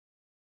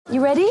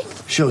You ready?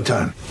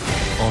 Showtime.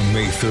 On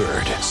May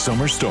 3rd,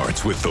 summer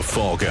starts with The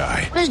Fall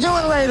Guy. Let's do it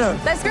later.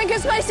 Let's drink a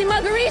spicy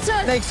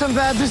margarita. Make some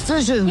bad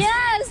decisions.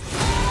 Yes.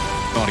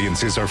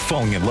 Audiences are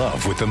falling in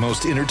love with the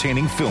most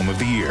entertaining film of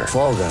the year.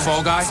 Fall Guy.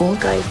 Fall Guy? Fall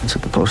Guy. That's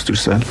what the poster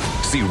said.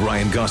 See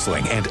Ryan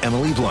Gosling and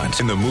Emily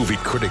Blunt in the movie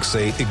critics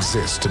say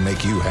exists to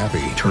make you happy.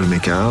 Trying to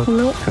make it out?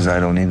 Nope. Because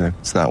I don't either.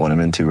 It's not what I'm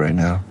into right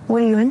now.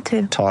 What are you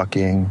into?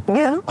 Talking.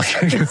 Yeah.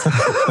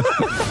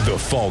 The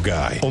Fall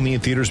Guy. Only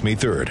in theaters May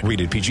 3rd.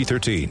 Rated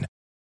PG-13.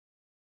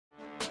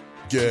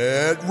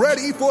 Get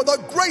ready for the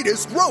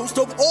greatest roast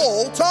of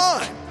all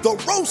time.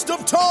 The Roast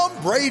of Tom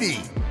Brady.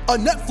 A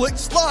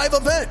Netflix live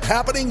event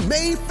happening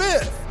May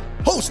 5th.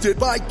 Hosted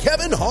by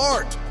Kevin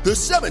Hart. The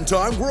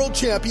 7-time world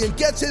champion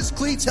gets his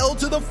cleats held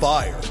to the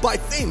fire by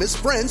famous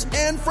friends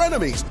and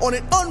frenemies on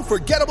an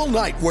unforgettable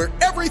night where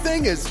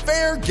everything is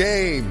fair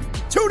game.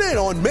 Tune in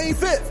on May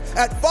 5th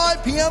at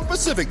 5 p.m.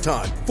 Pacific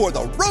time for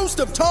the Roast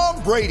of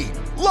Tom Brady.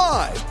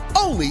 Live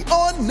only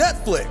on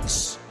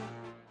Netflix.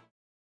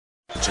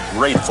 It's a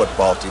great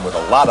football team with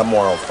a lot of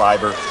moral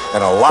fiber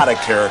and a lot of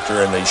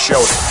character, and they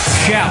showed it.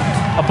 Shout,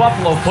 a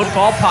Buffalo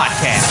football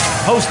podcast,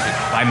 hosted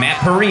by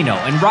Matt Perino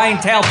and Ryan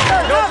Talbot.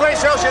 No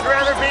place else you'd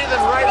rather be than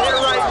right here,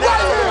 right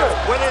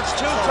now. When it's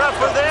too tough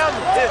for them,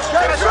 it's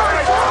just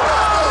right.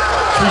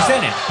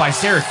 Presented by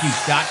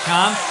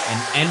Syracuse.com and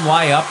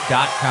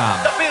NYUp.com.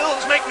 The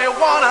Bills make me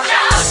wanna.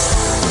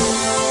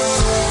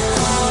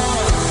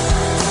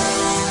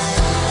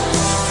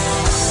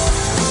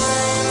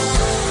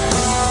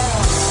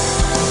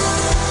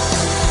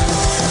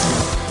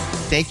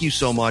 Thank you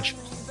so much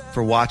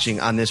for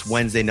watching on this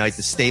Wednesday night.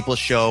 The Staples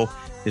Show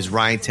is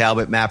Ryan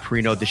Talbot, Matt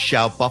Perino, the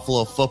Shout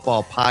Buffalo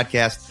Football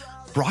Podcast,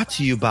 brought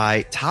to you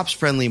by Tops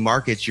Friendly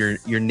Markets, your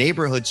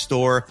neighborhood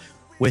store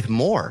with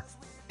more.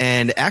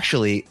 And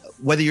actually,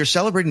 whether you're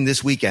celebrating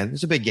this weekend,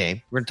 it's a big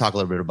game. We're going to talk a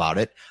little bit about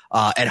it.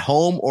 At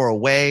home or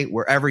away,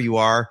 wherever you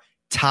are,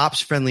 Tops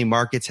Friendly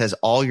Markets has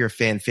all your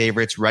fan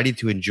favorites ready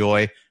to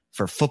enjoy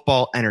for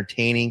football,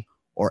 entertaining,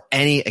 or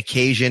any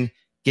occasion.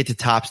 Get to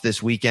Tops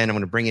this weekend. I'm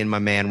going to bring in my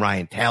man,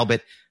 Ryan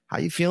Talbot. How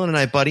you feeling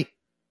tonight, buddy?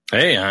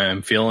 Hey,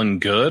 I'm feeling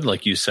good.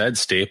 Like you said,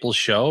 Staples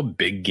Show,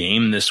 big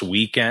game this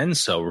weekend.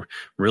 So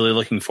really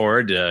looking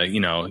forward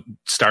to,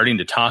 starting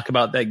to talk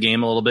about that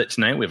game a little bit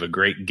tonight. We have a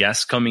great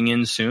guest coming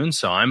in soon.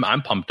 So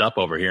I'm pumped up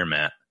over here,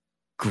 Matt.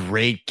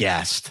 Great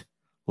guest.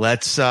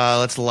 Let's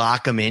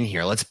lock him in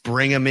here. Let's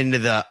bring him into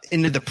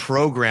the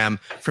program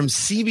from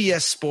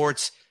CBS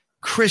Sports.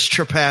 Chris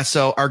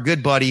Trapasso, our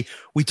good buddy.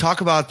 We talk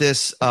about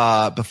this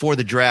before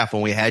the draft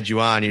when we had you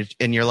on,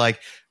 and you're like,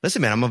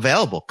 listen, man, I'm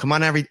available. Come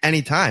on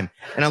anytime.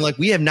 And I'm like,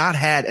 we have not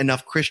had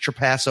enough Chris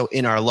Trapasso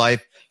in our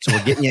life, so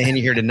we're getting you in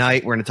here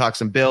tonight. We're going to talk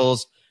some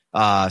Bills,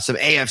 some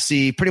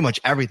AFC, pretty much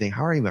everything.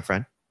 How are you, my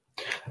friend?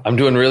 I'm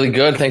doing really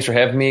good. Thanks for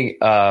having me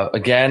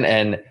again.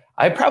 And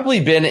I've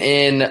probably been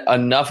in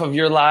enough of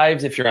your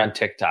lives if you're on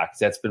TikTok.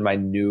 That's been my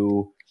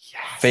new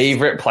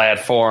favorite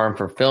platform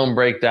for film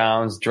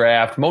breakdowns,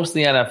 draft,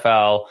 mostly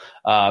NFL.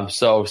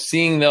 So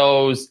seeing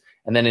those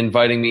and then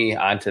inviting me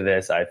onto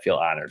this, I feel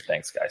honored.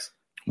 Thanks, guys.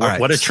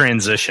 What a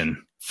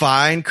transition.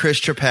 Find Chris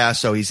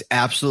Trapasso. He's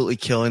absolutely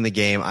killing the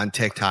game on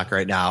TikTok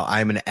right now.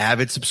 I'm an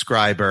avid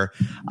subscriber.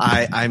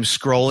 I'm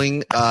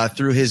scrolling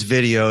through his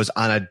videos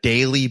on a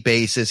daily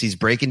basis. He's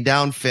breaking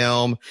down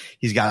film.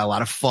 He's got a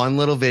lot of fun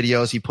little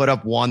videos. He put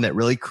up one that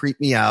really creeped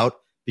me out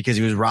because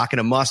he was rocking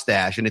a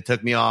mustache, and it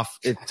took me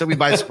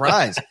by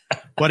surprise.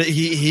 But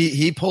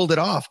he pulled it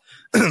off.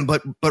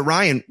 But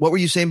Ryan, what were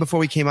you saying before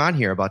we came on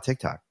here about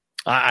TikTok?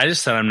 I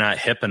just said I'm not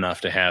hip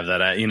enough to have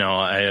that. I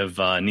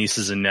have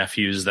nieces and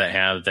nephews that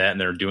have that,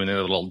 and they're doing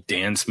their little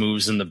dance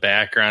moves in the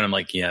background. I'm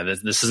like, yeah,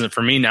 this isn't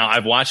for me. Now,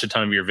 I've watched a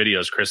ton of your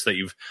videos, Chris, that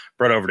you've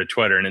brought over to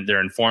Twitter, and they're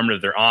informative.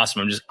 They're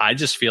awesome. I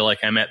just feel like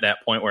I'm at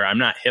that point where I'm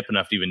not hip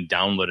enough to even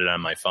download it on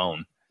my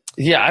phone.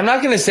 Yeah, I'm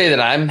not going to say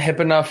that I'm hip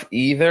enough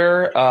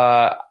either.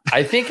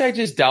 I think I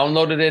just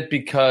downloaded it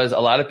because a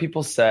lot of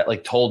people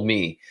told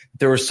me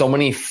there were so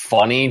many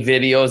funny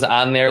videos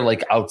on there,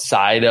 like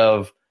outside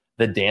of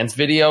the dance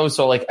videos.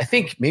 So I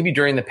think maybe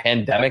during the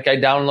pandemic I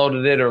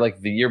downloaded it, or like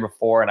the year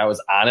before, and I was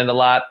on it a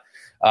lot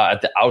at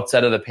the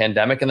outset of the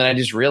pandemic. And then I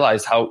just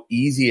realized how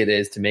easy it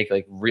is to make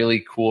like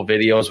really cool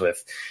videos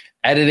with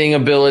editing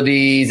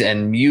abilities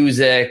and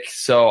music.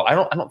 So I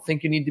don't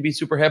think you need to be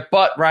super hip,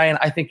 but Ryan,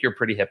 I think you're a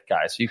pretty hip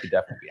guy, so you could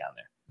definitely be on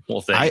there.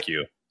 Well, thank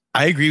you.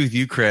 I agree with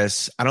you,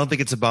 Chris. I don't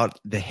think it's about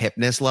the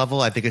hipness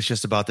level. I think it's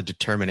just about the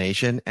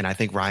determination. And I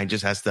think Ryan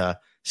just has to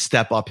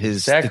step up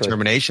his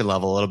determination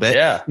level a little bit.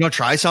 Yeah.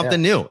 Try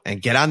something new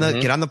and get on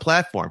the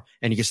platform,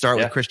 and you can start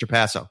with Chris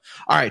Trapasso.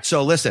 All right.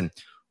 So listen,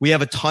 we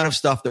have a ton of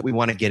stuff that we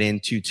want to get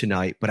into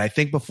tonight, but I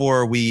think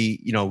before we,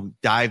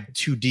 dive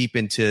too deep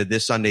into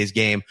this Sunday's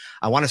game,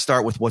 I want to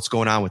start with what's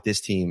going on with this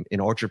team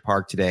in Orchard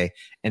Park today.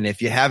 And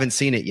if you haven't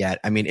seen it yet,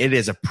 I mean, it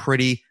is a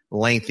pretty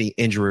lengthy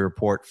injury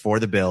report for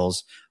the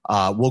Bills.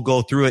 We'll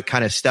go through it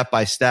kind of step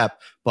by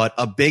step, but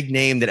a big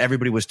name that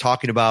everybody was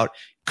talking about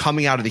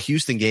coming out of the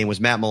Houston game was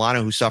Matt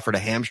Milano, who suffered a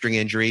hamstring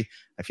injury.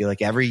 I feel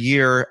like every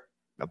year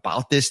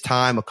about this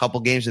time, a couple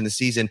games in the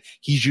season,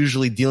 he's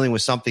usually dealing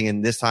with something,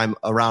 and this time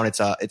around it's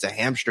a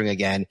hamstring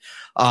again.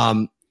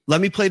 Let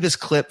me play this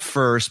clip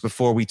first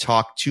before we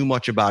talk too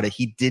much about it.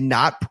 He did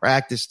not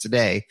practice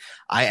today.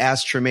 I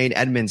asked Tremaine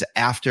Edmonds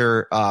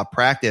after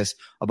practice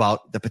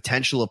about the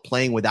potential of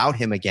playing without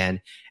him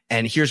again.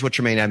 And here's what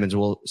Tremaine Edmonds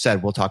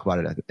said. We'll talk about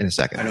it in a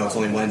second. I know it's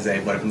only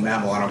Wednesday, but if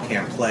Matt Milano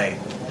can't play,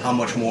 how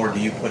much more do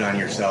you put on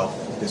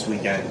yourself this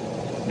weekend,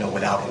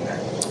 without him there?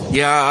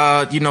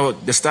 Yeah,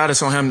 the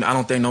status on him, I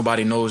don't think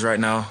nobody knows right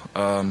now.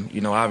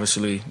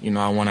 Obviously,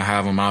 I want to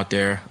have him out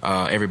there.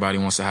 Everybody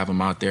wants to have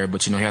him out there,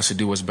 but, he has to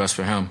do what's best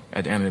for him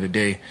at the end of the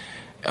day.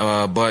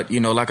 But,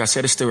 like I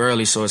said, it's still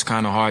early, so it's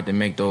kind of hard to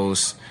make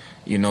those,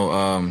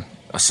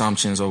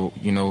 assumptions or,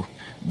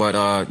 But,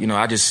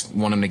 I just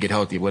want him to get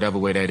healthy, whatever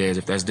way that is.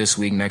 If that's this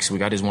week, next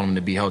week, I just want him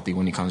to be healthy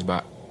when he comes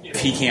back. If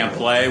he can't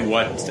play,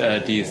 what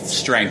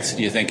strengths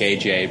do you think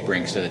AJ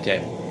brings to the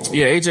table?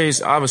 Yeah,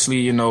 AJ's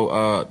obviously, a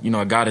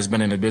guy that's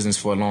been in the business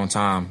for a long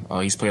time.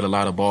 He's played a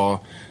lot of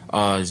ball.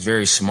 He's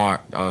very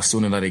smart,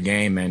 student of the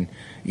game. And,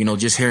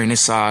 just hearing his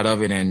side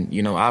of it,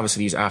 and,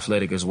 obviously he's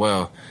athletic as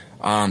well.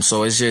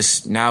 So it's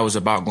just now it's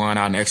about going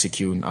out and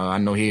executing. I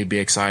know he'd be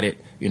excited,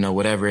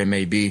 whatever it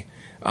may be.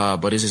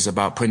 But it's just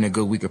about putting a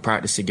good week of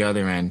practice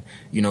together and,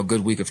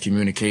 good week of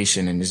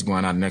communication and just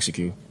going out and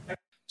execute.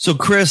 So,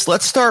 Chris,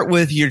 let's start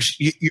with your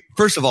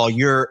first of all,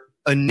 your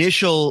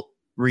initial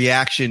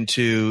reaction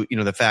to,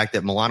 the fact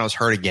that Milano's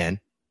hurt again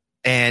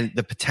and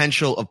the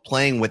potential of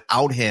playing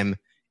without him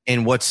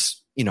in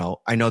what's,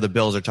 I know the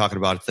Bills are talking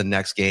about the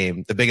next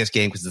game, the biggest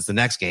game because it's the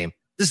next game.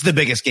 This is the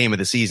biggest game of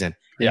the season.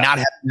 Yeah. Not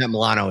having Matt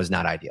Milano is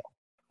not ideal.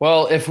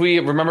 Well, if we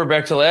remember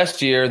back to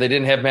last year, they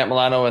didn't have Matt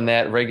Milano in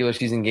that regular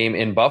season game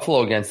in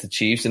Buffalo against the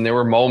Chiefs. And there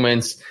were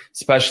moments,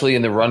 especially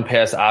in the run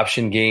pass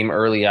option game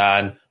early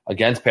on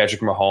against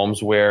Patrick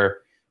Mahomes, where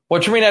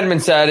what Tremaine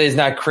Edmonds said is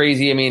not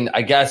crazy. I mean,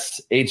 I guess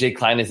AJ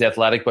Klein is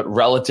athletic, but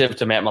relative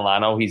to Matt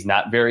Milano, he's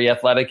not very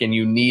athletic. And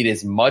you need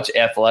as much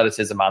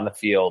athleticism on the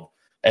field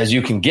as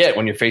you can get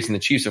when you're facing the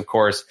Chiefs, of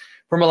course.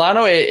 For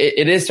Milano,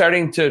 it is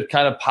starting to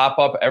kind of pop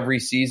up every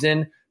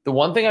season. The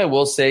one thing I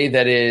will say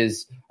that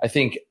is, I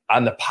think,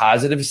 on the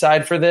positive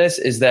side for this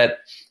is that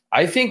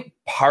I think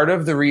part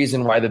of the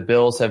reason why the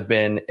Bills have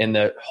been in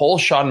the whole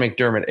Sean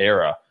McDermott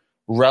era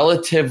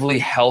relatively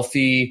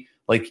healthy,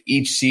 like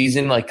each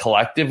season, like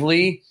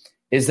collectively,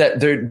 is that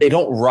they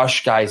don't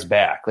rush guys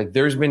back. Like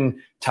there's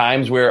been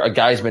times where a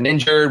guy's been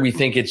injured. We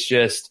think it's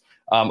just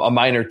a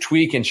minor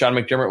tweak, and Sean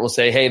McDermott will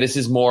say, hey, this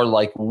is more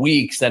like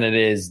weeks than it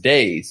is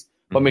days.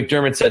 But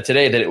McDermott said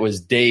today that it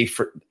was day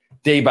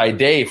by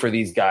day for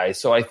these guys.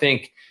 So I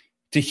think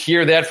to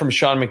hear that from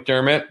Sean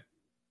McDermott,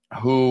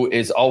 who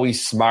is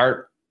always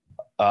smart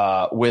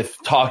with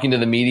talking to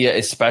the media,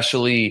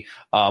 especially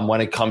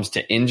when it comes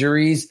to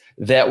injuries,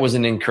 that was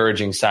an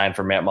encouraging sign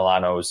for Matt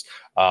Milano's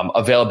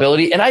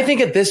availability. And I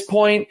think at this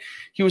point,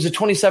 he was a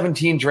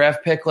 2017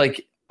 draft pick.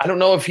 Like, I don't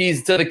know if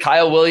he's to the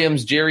Kyle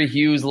Williams, Jerry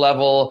Hughes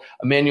level,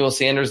 Emmanuel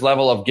Sanders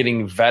level of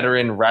getting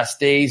veteran rest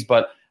days,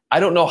 but I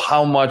don't know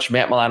how much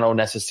Matt Milano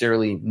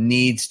necessarily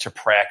needs to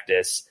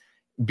practice,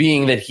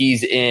 being that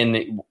he's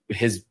in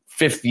his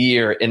fifth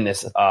year in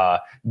this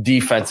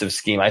defensive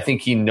scheme. I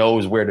think he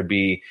knows where to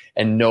be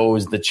and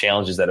knows the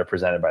challenges that are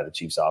presented by the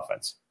Chiefs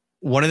offense.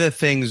 One of the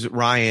things,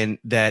 Ryan,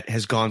 that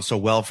has gone so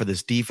well for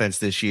this defense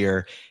this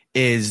year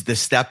is the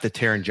step that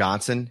Taron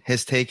Johnson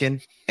has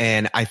taken.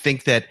 And I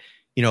think that,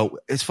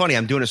 it's funny.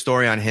 I'm doing a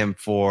story on him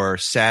for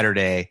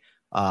Saturday,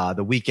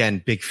 the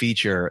weekend big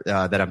feature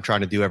that I'm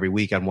trying to do every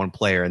week on one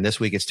player. And this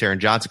week it's Taron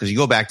Johnson, because you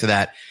go back to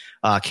that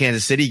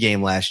Kansas City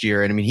game last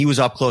year. And I mean, he was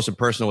up close and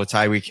personal with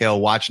Tyreek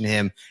Hill, watching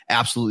him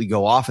absolutely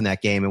go off in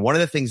that game. And one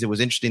of the things that was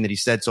interesting that he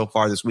said so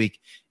far this week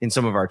in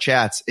some of our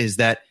chats is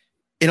that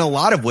in a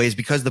lot of ways,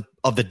 because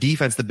of the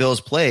defense the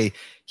Bills play,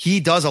 he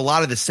does a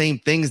lot of the same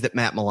things that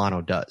Matt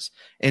Milano does.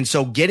 And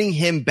so getting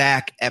him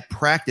back at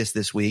practice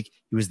this week,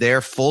 he was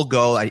there full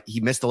go.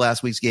 He missed the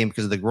last week's game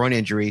because of the groin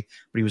injury,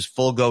 but he was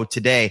full go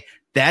today.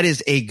 That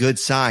is a good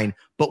sign.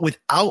 But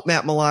without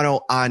Matt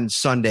Milano on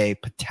Sunday,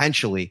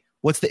 potentially,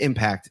 what's the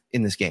impact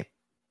in this game?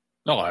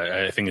 No,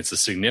 I think it's a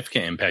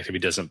significant impact if he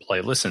doesn't play.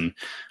 Listen,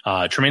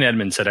 Tremaine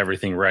Edmonds said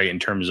everything right in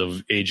terms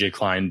of AJ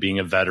Klein being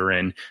a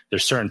veteran.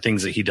 There's certain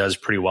things that he does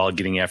pretty well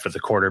getting after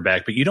the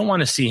quarterback, but you don't want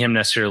to see him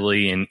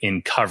necessarily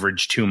in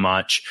coverage too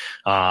much.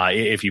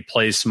 If you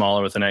play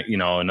smaller with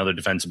another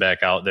defensive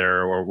back out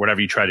there, or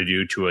whatever you try to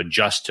do to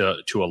adjust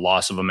to a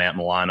loss of a Matt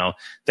Milano,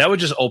 that would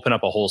just open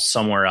up a hole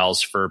somewhere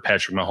else for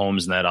Patrick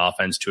Mahomes and that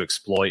offense to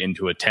exploit and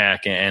to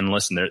attack. And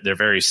listen, they're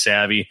very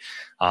savvy.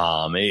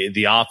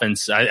 The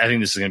offense, I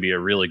think this is going to be a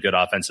really good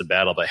offensive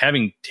battle, but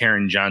having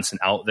Taron Johnson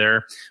out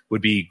there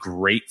would be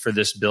great for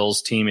this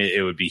Bills team.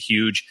 It would be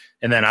huge.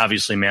 And then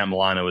obviously Matt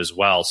Milano as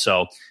well.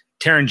 So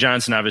Taron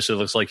Johnson obviously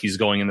looks like he's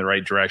going in the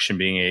right direction,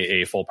 being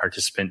a full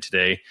participant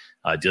today,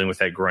 dealing with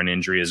that groin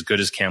injury. As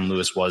good as Cam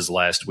Lewis was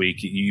last week,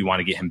 you want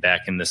to get him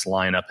back in this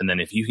lineup. And then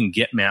if you can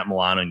get Matt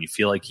Milano and you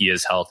feel like he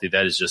is healthy,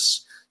 that is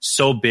just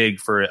so big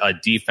for a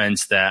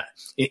defense that,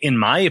 in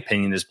my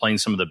opinion, is playing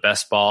some of the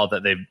best ball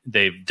that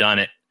they've done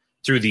it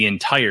through the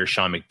entire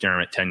Sean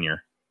McDermott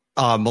tenure.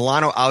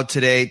 Milano out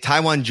today.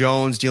 Tywan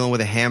Jones dealing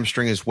with a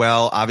hamstring as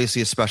well.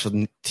 Obviously a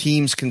special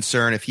teams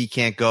concern if he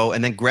can't go.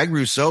 And then Greg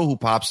Rousseau, who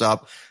pops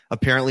up,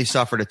 apparently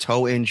suffered a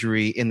toe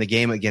injury in the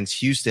game against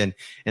Houston.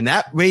 And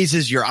that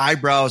raises your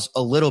eyebrows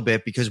a little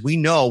bit because we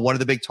know one of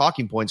the big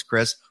talking points,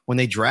 Chris, when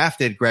they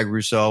drafted Greg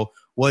Rousseau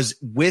was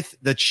with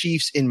the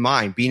Chiefs in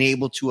mind, being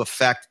able to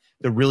affect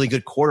the really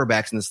good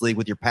quarterbacks in this league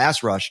with your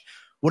pass rush.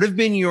 What have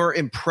been your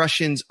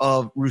impressions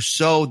of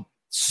Rousseau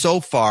so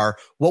far?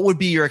 What would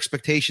be your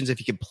expectations if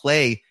he could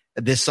play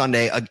this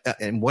Sunday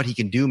and what he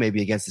can do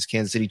maybe against this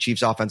Kansas City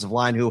Chiefs offensive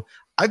line, who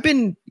I've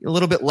been a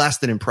little bit less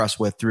than impressed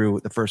with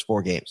through the first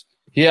 4 games?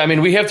 Yeah, I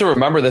mean, we have to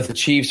remember that the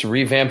Chiefs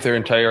revamped their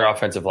entire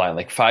offensive line,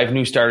 like 5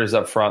 new starters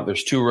up front.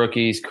 There's 2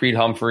 rookies, Creed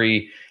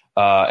Humphrey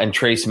and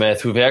Trey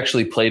Smith, who've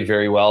actually played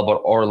very well.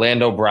 But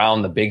Orlando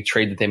Brown, the big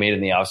trade that they made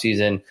in the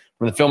offseason,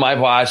 from the film I've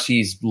watched,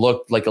 he's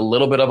looked like a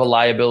little bit of a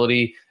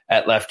liability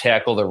at left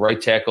tackle. The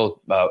right tackle,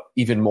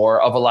 even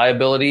more of a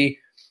liability.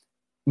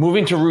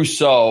 Moving to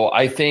Rousseau,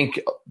 I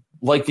think,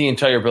 like the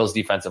entire Bills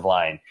defensive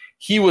line,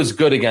 he was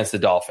good against the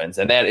Dolphins,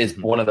 and that is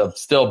one of the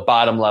still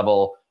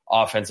bottom-level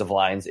offensive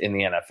lines in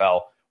the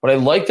NFL. What I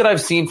like that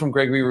I've seen from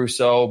Gregory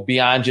Rousseau,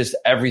 beyond just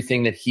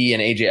everything that he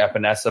and AJ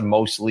Epinesa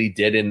mostly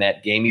did in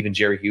that game, even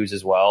Jerry Hughes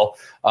as well,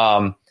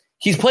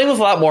 he's playing with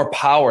a lot more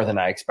power than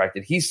I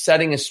expected. He's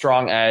setting a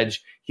strong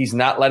edge. He's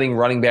not letting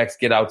running backs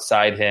get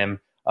outside him.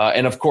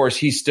 And, of course,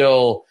 he's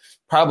still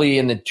probably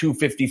in the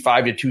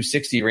 255 to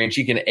 260 range.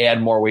 He can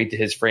add more weight to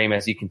his frame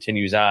as he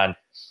continues on.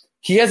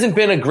 He hasn't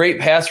been a great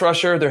pass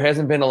rusher. There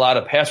hasn't been a lot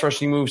of pass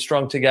rushing moves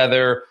strung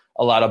together,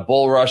 a lot of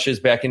bull rushes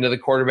back into the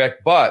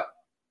quarterback. But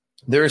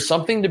there is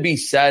something to be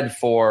said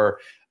for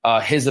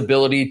his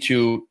ability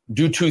to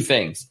do 2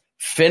 things.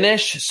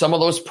 Finish some of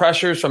those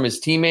pressures from his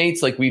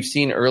teammates, like we've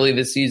seen early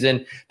this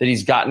season, that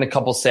he's gotten a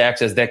couple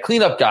sacks as that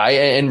cleanup guy.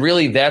 And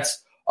really,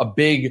 that's a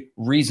big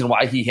reason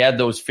why he had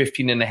those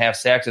 15.5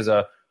 sacks as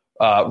a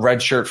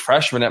redshirt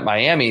freshman at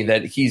Miami,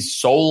 that he's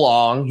so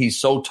long, he's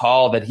so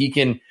tall that he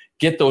can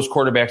get those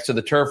quarterbacks to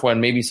the turf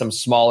when maybe some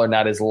smaller,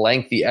 not as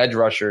lengthy edge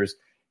rushers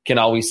can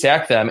always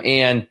sack them.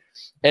 And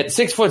at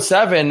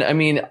 6'7", I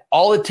mean,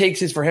 all it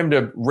takes is for him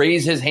to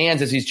raise his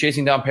hands as he's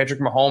chasing down Patrick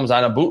Mahomes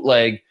on a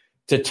bootleg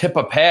to tip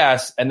a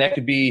pass, and that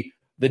could be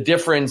the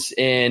difference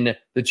in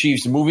the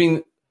Chiefs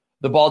moving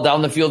the ball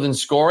down the field and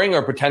scoring,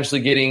 or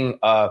potentially getting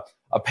a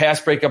pass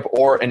breakup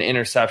or an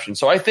interception.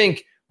 So I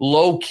think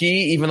low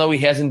key, even though he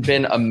hasn't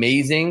been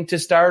amazing to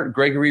start,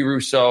 Gregory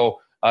Rousseau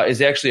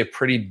is actually a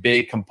pretty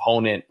big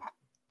component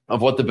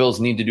of what the Bills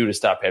need to do to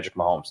stop Patrick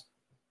Mahomes.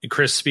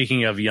 Chris,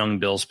 speaking of young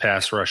Bills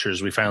pass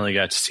rushers, we finally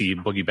got to see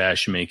Boogie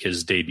Basham make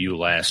his debut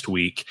last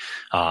week.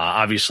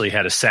 Obviously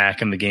had a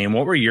sack in the game.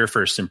 What were your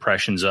first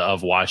impressions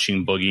of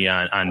watching Boogie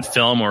on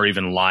film or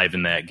even live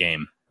in that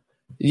game?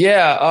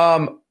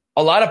 Yeah,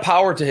 a lot of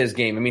power to his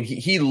game. I mean,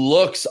 he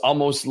looks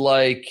almost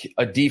like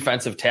a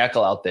defensive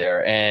tackle out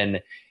there.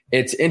 And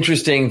it's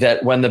interesting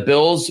that when the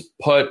Bills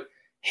put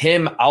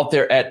him out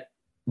there at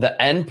the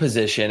end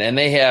position, and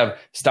they have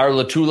Star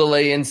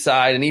Latulele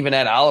inside, and even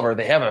Ed Oliver,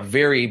 they have a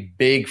very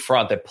big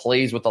front that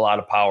plays with a lot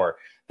of power.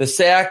 The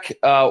sack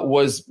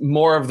was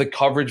more of the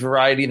coverage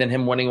variety than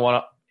him winning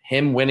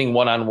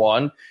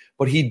one-on-one,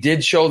 but he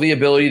did show the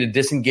ability to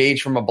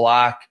disengage from a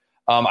block.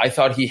 I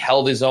thought he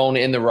held his own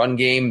in the run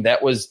game.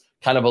 That was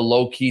kind of a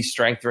low-key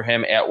strength for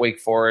him at Wake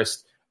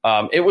Forest.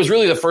 It was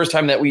really the first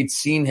time that we'd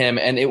seen him,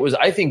 and it was,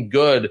 I think,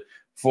 good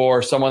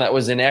for someone that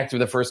was inactive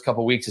the first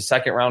couple of weeks, a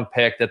second-round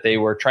pick that they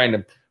were trying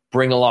to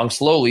bring along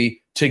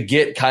slowly, to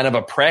get kind of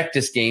a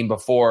practice game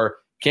before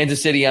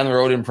Kansas City on the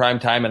road in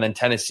primetime and then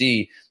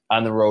Tennessee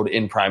on the road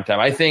in primetime.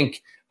 I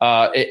think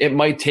it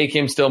might take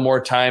him still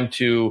more time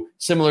to,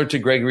 similar to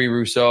Gregory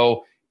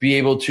Rousseau, be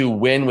able to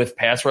win with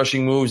pass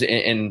rushing moves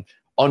in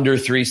under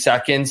 3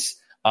 seconds.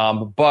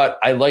 But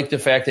I like the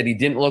fact that he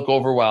didn't look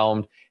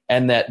overwhelmed,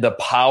 and that the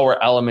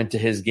power element to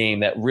his game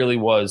that really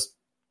was,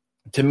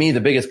 to me, the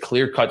biggest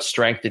clear-cut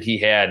strength that he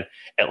had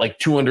at like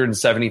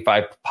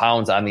 275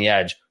 pounds on the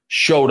edge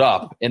showed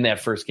up in that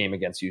first game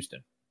against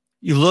Houston.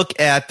 You look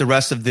at the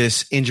rest of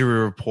this injury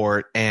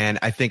report, and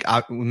I think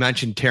we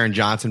mentioned Taron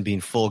Johnson being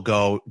full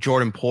go.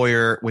 Jordan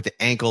Poyer with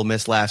the ankle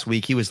missed last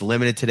week. He was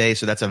limited today,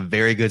 so that's a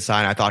very good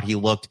sign. I thought he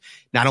looked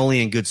not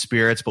only in good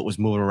spirits, but was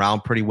moving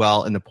around pretty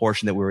well in the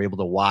portion that we were able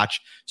to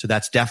watch. So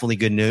that's definitely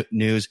good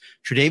news.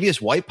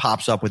 Tre'Davious White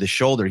pops up with his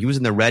shoulder. He was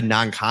in the red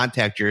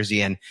non-contact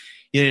jersey, and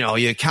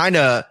you kind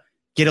of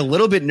get a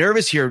little bit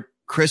nervous here,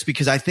 Chris,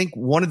 because I think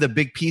one of the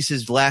big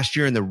pieces last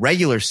year in the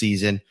regular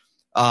season,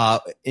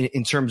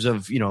 in terms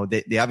of, they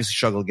obviously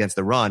struggled against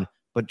the run,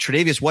 but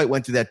Tre'Davious White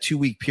went through that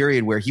 2-week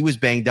period where he was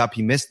banged up.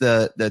 He missed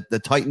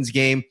the Titans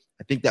game.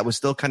 I think that was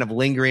still kind of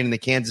lingering in the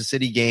Kansas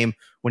City game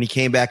when he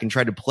came back and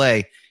tried to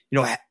play.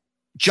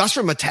 Just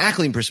from a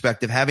tackling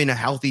perspective, having a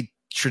healthy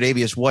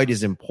Tre'Davious White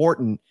is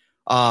important.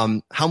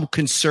 How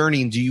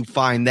concerning do you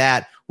find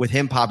that with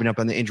him popping up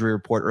on the injury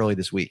report early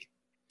this week?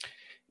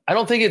 I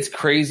don't think it's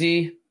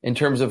crazy in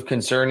terms of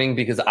concerning,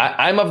 because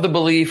I'm of the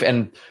belief,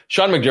 and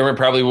Sean McDermott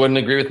probably wouldn't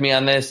agree with me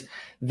on this,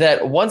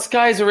 that once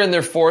guys are in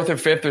their 4th or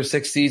 5th or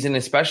 6th season,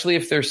 especially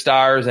if they're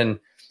stars, and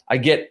I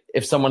get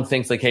if someone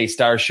thinks like, hey,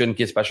 stars shouldn't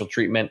get special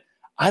treatment,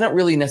 I don't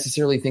really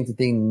necessarily think that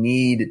they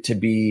need to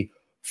be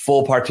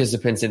full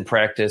participants in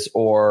practice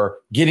or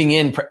getting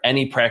in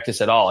any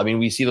practice at all. I mean,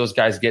 we see those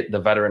guys get the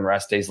veteran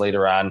rest days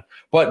later on,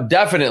 but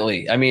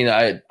definitely, I mean,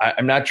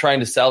 I'm not trying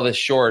to sell this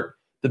short.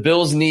 The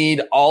Bills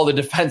need all the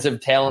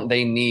defensive talent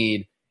they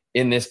need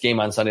in this game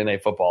on Sunday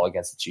Night Football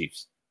against the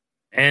Chiefs.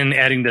 And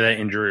adding to that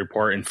injury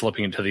report and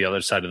flipping it to the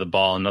other side of the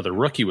ball, another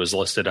rookie was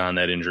listed on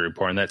that injury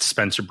report, and that's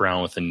Spencer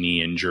Brown with a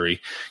knee injury.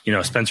 You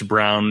know, Spencer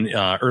Brown,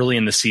 early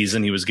in the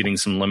season, he was getting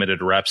some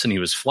limited reps, and he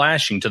was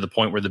flashing to the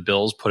point where the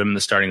Bills put him in the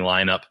starting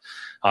lineup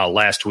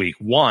last week.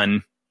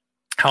 One,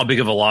 how big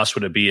of a loss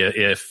would it be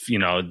if, you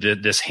know,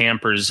 this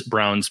hampers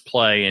Brown's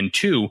play? And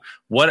two,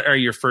 what are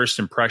your first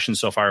impressions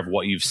so far of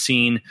what you've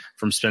seen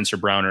from Spencer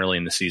Brown early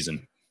in the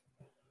season?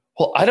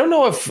 Well, I don't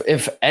know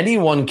if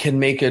anyone can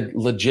make a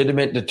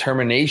legitimate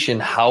determination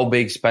how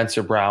big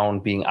Spencer Brown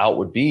being out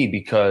would be,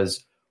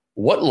 because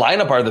what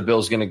lineup are the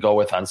Bills going to go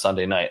with on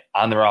Sunday night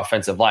on their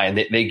offensive line?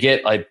 They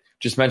get, I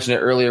just mentioned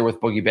it earlier with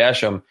Boogie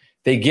Basham,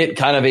 they get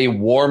kind of a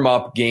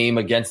warm-up game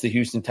against the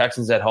Houston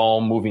Texans at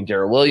home, moving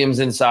Darrell Williams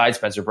inside,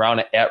 Spencer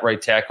Brown at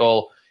right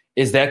tackle.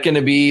 Is that going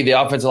to be the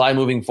offensive line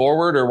moving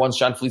forward? Or once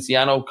John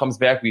Feliciano comes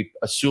back, we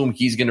assume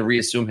he's going to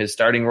reassume his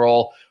starting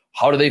role.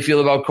 How do they feel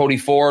about Cody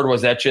Ford?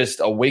 Was that just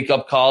a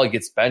wake-up call? He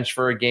gets benched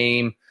for a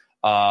game.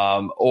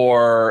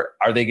 Or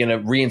are they going to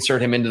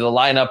reinsert him into the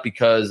lineup?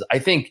 Because I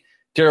think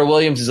Darrell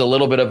Williams is a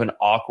little bit of an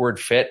awkward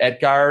fit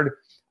at guard.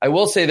 I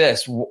will say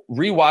this,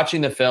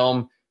 rewatching the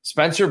film,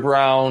 Spencer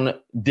Brown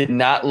did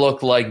not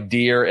look like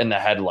deer in the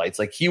headlights.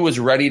 Like, he was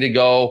ready to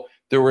go.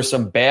 There were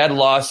some bad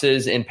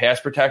losses in pass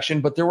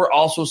protection, but there were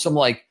also some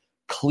like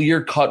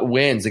clear-cut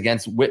wins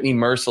against Whitney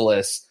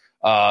Merciless,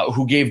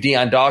 who gave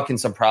Deion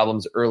Dawkins some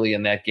problems early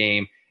in that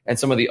game, and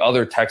some of the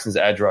other Texans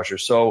edge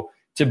rushers. So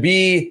to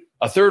be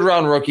a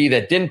 3rd-round rookie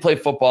that didn't play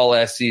football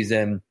last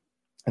season,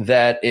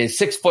 that is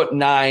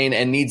 6'9"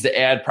 and needs to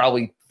add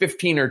probably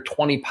 15 or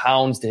 20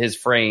 pounds to his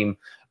frame,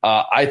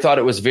 I thought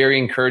it was very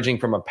encouraging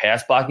from a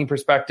pass blocking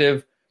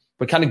perspective.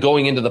 But kind of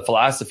going into the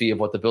philosophy of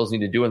what the Bills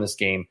need to do in this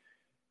game,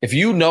 if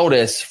you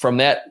notice from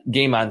that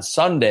game on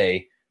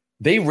Sunday,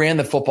 they ran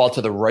the football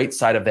to the right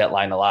side of that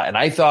line a lot. And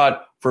I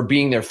thought, for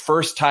being their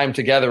first time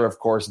together, of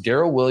course,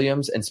 Darrell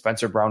Williams and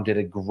Spencer Brown did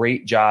a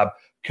great job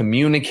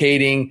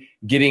communicating,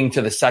 getting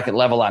to the second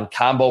level on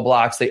combo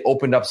blocks. They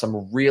opened up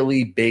some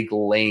really big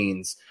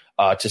lanes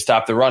to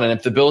stop the run. And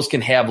if the Bills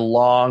can have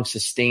long,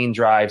 sustained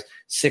drives,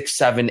 6,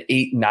 7,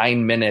 8,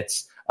 9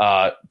 minutes,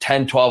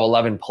 10, 12,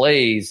 11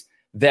 plays,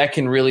 that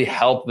can really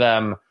help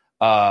them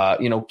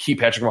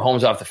keep Patrick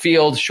Mahomes off the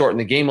field, shorten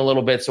the game a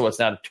little bit so it's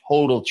not a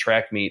total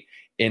track meet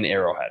in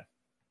Arrowhead.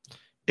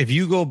 If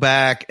you go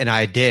back, and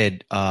I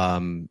did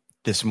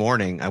this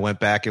morning, I went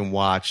back and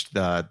watched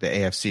the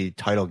AFC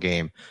title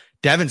game.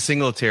 Devin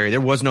Singletary, there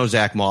was no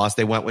Zach Moss.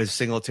 They went with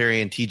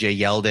Singletary and TJ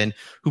Yeldon,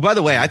 who, by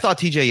the way, I thought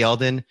TJ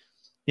Yeldon,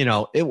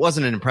 it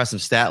wasn't an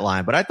impressive stat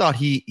line, but I thought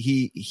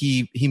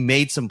he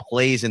made some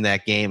plays in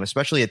that game,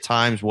 especially at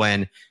times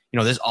when,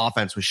 this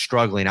offense was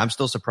struggling. I'm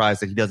still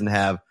surprised that he doesn't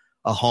have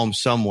a home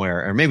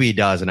somewhere, or maybe he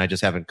does, and I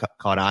just haven't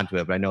caught on to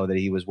it, but I know that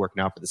he was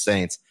working out for the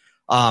Saints.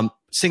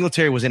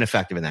 Singletary was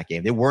ineffective in that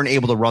game. They weren't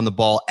able to run the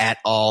ball at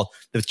all.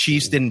 The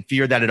Chiefs didn't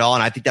fear that at all,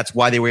 and I think that's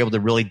why they were able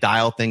to really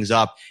dial things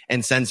up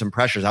and send some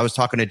pressures. I was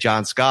talking to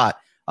John Scott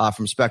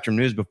from Spectrum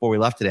News before we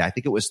left today. I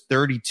think it was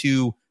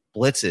 32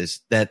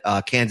 blitzes that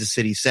Kansas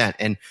City sent,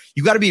 and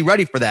you got to be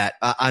ready for that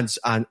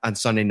on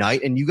Sunday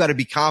night, and you got to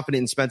be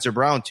confident in Spencer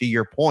Brown. To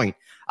your point,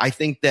 I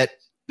think that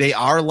they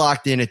are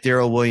locked in at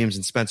Darrell Williams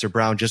and Spencer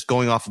Brown. Just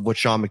going off of what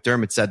Sean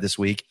McDermott said this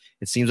week,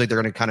 it seems like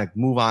they're going to kind of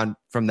move on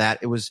from that.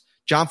 It was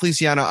John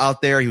Feliciano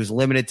out there. He was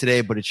limited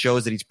today, but it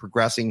shows that he's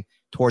progressing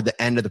toward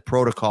the end of the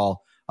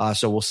protocol.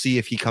 So we'll see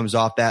if he comes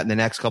off that in the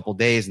next couple of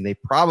days, and they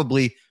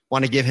probably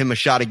want to give him a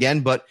shot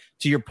again. But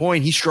to your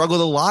point, he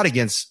struggled a lot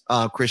against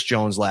Chris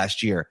Jones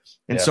last year.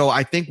 And so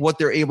I think what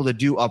they're able to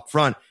do up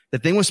front, the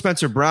thing with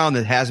Spencer Brown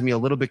that has me a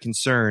little bit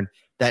concerned,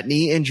 that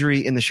knee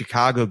injury in the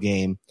Chicago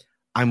game,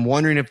 I'm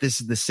wondering if this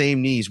is the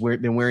same knee. He's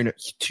been wearing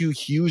 2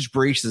 huge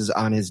braces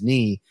on his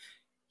knee.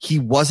 He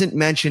wasn't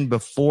mentioned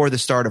before the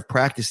start of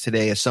practice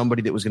today as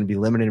somebody that was going to be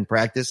limited in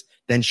practice,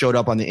 then showed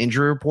up on the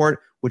injury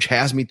report, which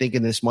has me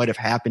thinking this might have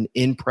happened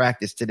in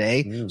practice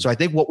today. So I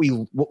think what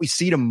we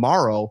see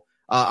tomorrow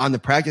on the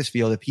practice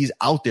field, if he's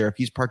out there, if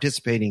he's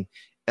participating,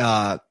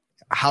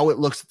 how it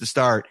looks at the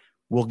start,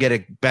 we'll get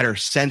a better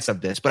sense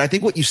of this. But I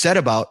think what you said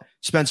about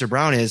Spencer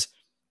Brown is,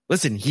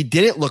 listen, he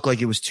didn't look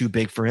like it was too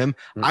big for him.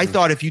 I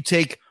thought if you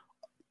take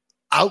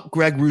out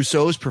Greg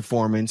Rousseau's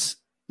performance,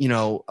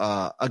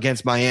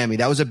 against Miami,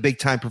 that was a big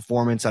time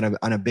performance on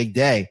a big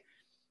day.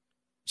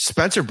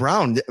 Spencer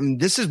Brown,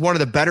 this is one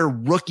of the better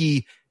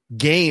rookie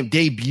game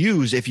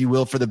debuts, if you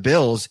will, for the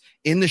Bills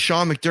in the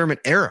Sean McDermott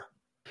era.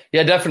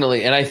 Yeah,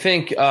 definitely. And I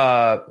think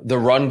the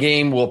run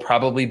game will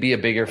probably be a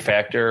bigger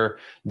factor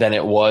than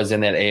it was in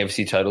that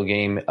AFC title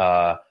game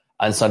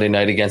on Sunday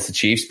night against the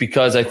Chiefs,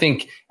 because I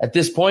think at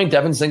this point,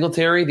 Devin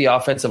Singletary, the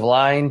offensive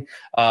line,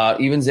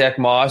 even Zach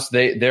Moss,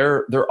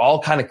 they're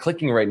all kind of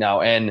clicking right now.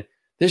 And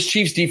this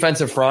Chiefs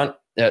defensive front,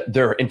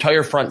 their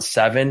entire front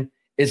seven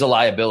is a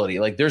liability.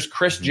 Like, there's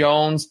Chris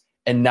Jones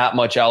and not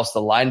much else. The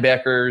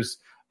linebackers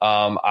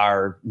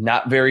are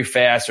not very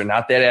fast. They're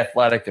not that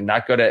athletic. They're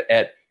not good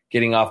at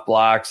getting off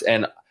blocks.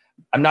 And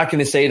I'm not going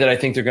to say that I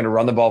think they're going to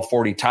run the ball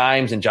 40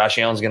 times and Josh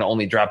Allen's going to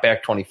only drop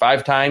back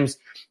 25 times.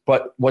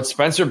 But what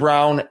Spencer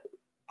Brown,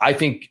 I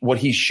think what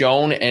he's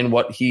shown and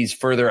what he's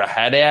further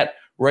ahead at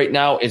right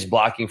now is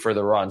blocking for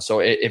the run. So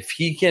if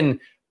he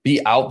can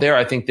be out there,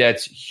 I think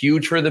that's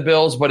huge for the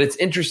Bills. But it's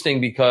interesting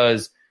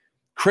because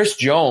Chris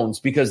Jones,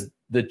 because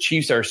the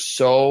Chiefs are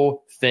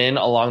so thin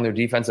along their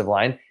defensive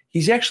line,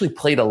 he's actually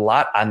played a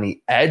lot on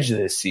the edge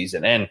this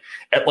season. And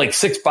at like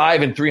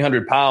 6'5" and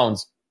 300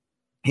 pounds,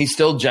 he's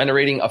still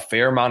generating a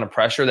fair amount of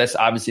pressure. That's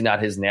obviously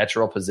not his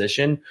natural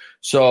position.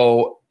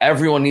 So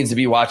everyone needs to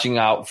be watching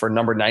out for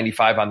number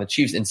 95 on the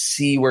Chiefs and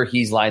see where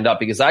he's lined up,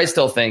 because I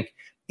still think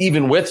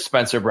even with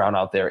Spencer Brown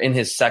out there in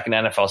his second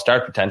NFL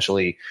start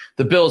potentially,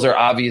 the Bills are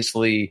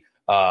obviously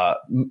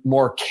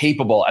more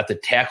capable at the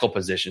tackle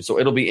position. So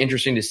it'll be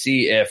interesting to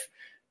see if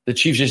the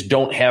Chiefs just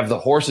don't have the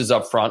horses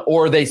up front,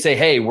 or they say,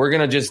 hey, we're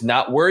going to just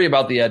not worry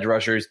about the edge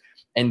rushers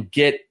and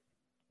get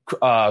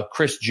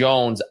Chris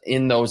Jones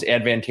in those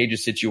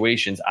advantageous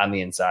situations on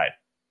the inside.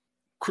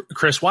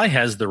 Chris, why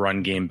has the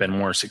run game been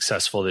more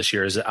successful this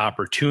year? Is it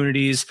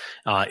opportunities?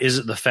 Is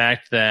it the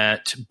fact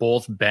that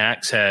both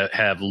backs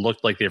have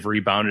looked like they've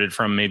rebounded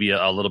from maybe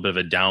a little bit of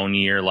a down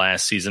year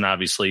last season?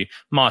 Obviously,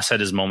 Moss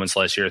had his moments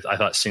last year. I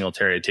thought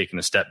Singletary had taken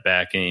a step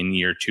back in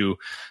year two.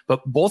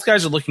 But both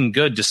guys are looking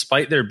good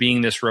despite there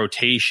being this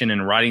rotation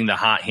and riding the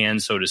hot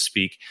hand, so to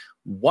speak.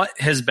 What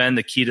has been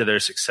the key to their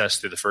success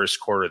through the first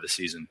quarter of the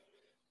season?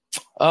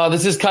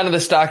 This is kind of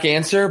the stock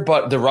answer,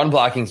 but the run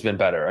blocking's been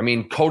better. I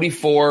mean, Cody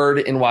Ford,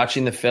 in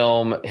watching the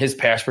film, his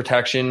pass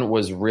protection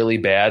was really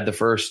bad the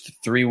first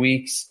 3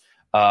 weeks,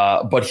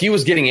 but he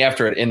was getting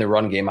after it in the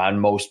run game on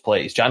most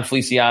plays. John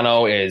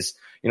Feliciano is,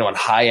 a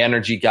high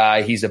energy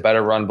guy. He's a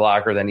better run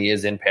blocker than he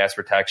is in pass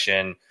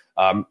protection.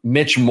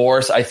 Mitch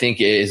Morse, I think,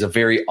 is a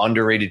very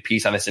underrated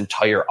piece on this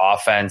entire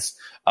offense.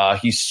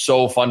 He's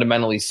so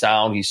fundamentally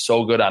sound. He's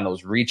so good on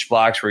those reach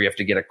blocks where you have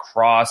to get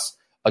across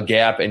a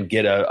gap and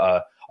get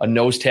a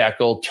nose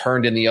tackle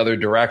turned in the other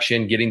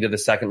direction, getting to the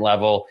second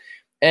level.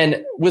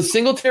 And with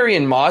Singletary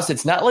and Moss,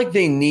 it's not like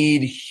they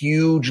need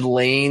huge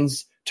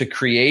lanes to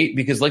create,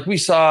 because like we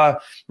saw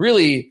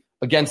really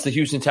against the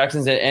Houston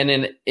Texans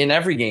and in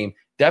every game,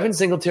 Devin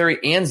Singletary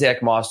and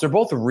Zach Moss, they're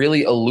both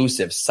really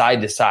elusive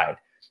side to side.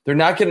 They're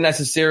not going to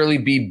necessarily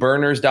be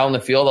burners down the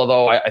field,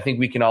 although I think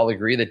we can all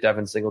agree that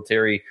Devin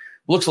Singletary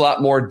looks a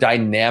lot more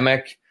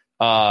dynamic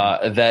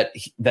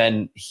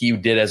than he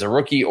did as a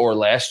rookie or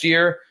last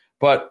year.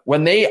 But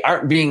when they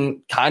aren't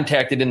being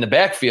contacted in the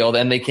backfield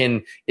and they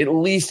can at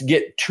least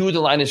get to the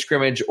line of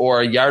scrimmage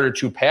or a yard or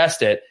two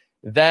past it,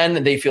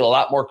 then they feel a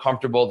lot more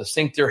comfortable to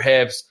sink their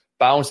hips,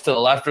 bounce to the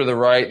left or the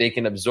right. They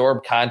can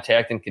absorb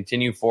contact and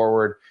continue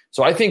forward.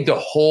 So I think the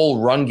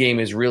whole run game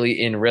is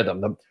really in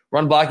rhythm. The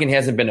run blocking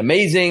hasn't been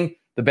amazing.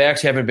 The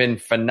backs haven't been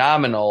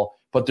phenomenal,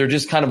 but they're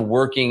just kind of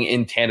working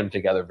in tandem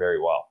together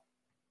very well.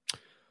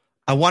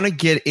 I want to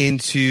get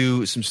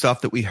into some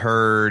stuff that we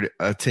heard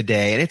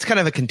today, and it's kind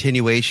of a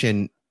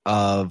continuation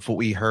of what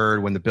we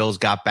heard when the Bills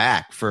got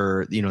back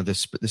for, the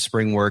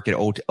spring work at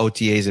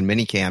OTAs and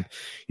minicamp.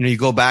 You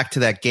go back to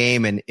that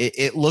game, and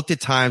it looked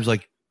at times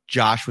like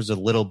Josh was a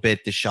little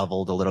bit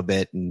disheveled a little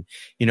bit. And,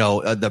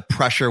 the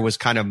pressure was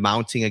kind of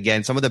mounting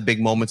again. Some of the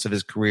big moments of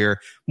his career,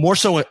 more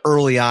so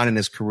early on in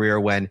his career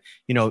when,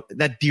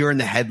 that deer in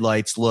the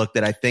headlights look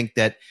that I think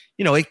that,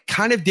 it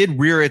kind of did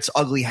rear its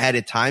ugly head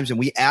at times. And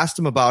we asked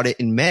him about it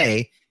in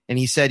May, and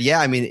he said, yeah,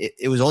 I mean,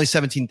 it was only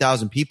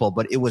 17,000 people,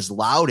 but it was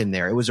loud in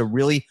there. It was a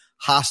really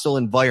hostile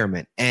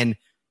environment. And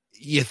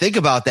you think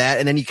about that,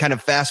 and then you kind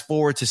of fast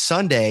forward to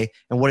Sunday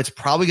and what it's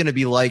probably going to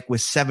be like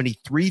with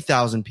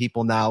 73,000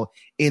 people now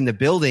in the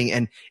building.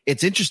 And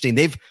it's interesting.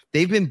 They've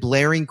been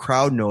blaring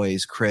crowd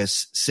noise,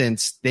 Chris,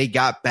 since they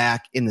got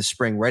back in the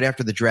spring, right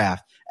after the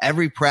draft.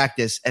 Every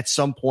practice at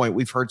some point,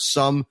 we've heard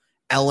some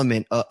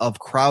element of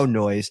crowd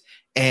noise.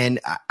 And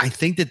I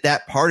think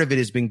that part of it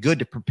has been good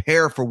to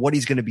prepare for what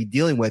he's going to be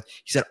dealing with.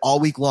 He said all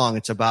week long,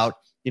 it's about,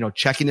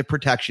 checking the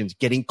protections,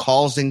 getting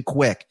calls in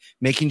quick,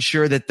 making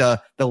sure that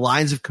the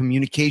lines of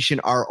communication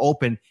are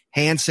open,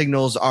 hand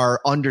signals are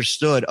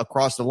understood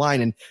across the line.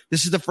 And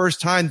this is the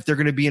first time that they're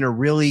going to be in a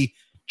really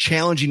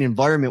challenging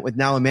environment with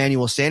now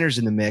Emmanuel Sanders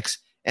in the mix.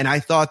 And I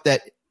thought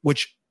that,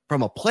 which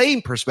from a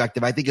playing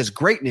perspective, I think is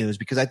great news,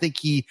 because I think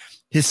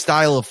his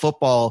style of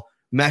football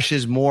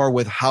meshes more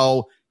with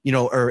how,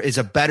 or is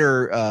a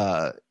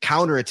better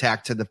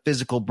counterattack to the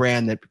physical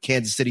brand that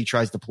Kansas City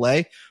tries to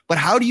play. But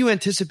how do you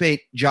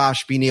anticipate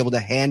Josh being able to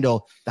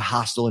handle the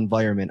hostile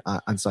environment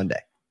on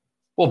Sunday?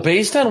 Well,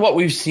 based on what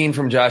we've seen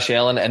from Josh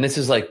Allen, and this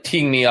is like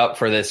teeing me up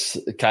for this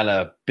kind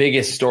of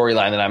biggest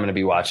storyline that I'm going to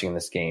be watching in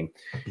this game.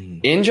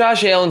 In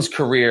Josh Allen's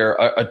career,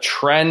 a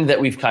trend that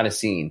we've kind of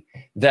seen,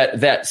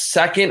 that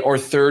second or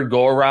third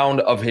go around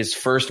of his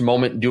first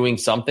moment doing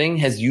something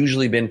has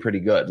usually been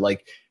pretty good.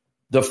 Like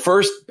the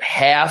first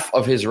half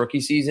of his rookie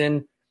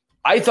season,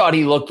 I thought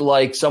he looked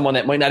like someone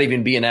that might not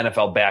even be an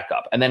NFL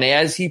backup. And then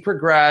as he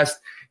progressed,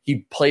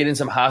 he played in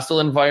some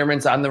hostile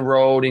environments on the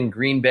road in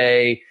Green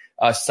Bay,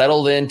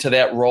 settled into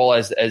that role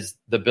as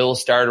the Bills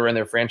starter and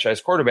their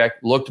franchise quarterback,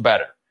 looked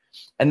better.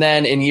 And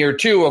then in year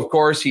 2, of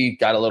course, he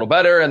got a little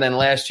better. And then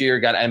last year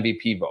got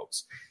MVP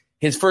votes.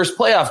 His first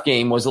playoff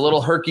game was a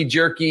little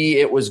herky-jerky.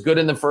 It was good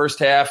in the first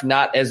half,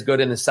 not as good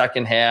in the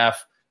second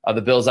half.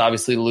 The Bills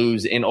obviously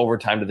lose in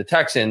overtime to the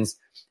Texans.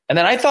 And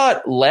then I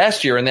thought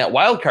last year in that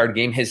wild card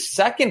game, his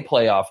second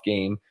playoff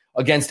game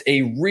against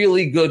a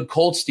really good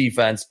Colts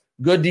defense,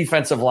 good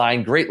defensive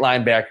line, great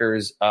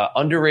linebackers,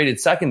 underrated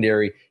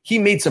secondary. He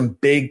made some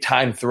big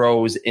time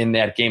throws in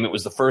that game. It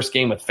was the first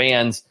game with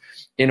fans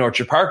in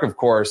Orchard Park, of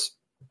course.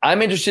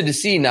 I'm interested to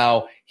see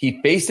now.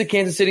 He faced the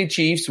Kansas City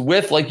Chiefs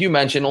with, like you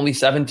mentioned, only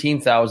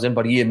 17,000,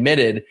 but he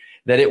admitted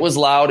that it was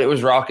loud, it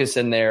was raucous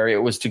in there.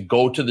 It was to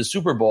go to the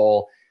Super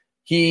Bowl.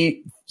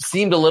 He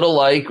seemed a little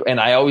like, and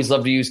I always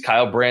love to use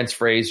Kyle Brandt's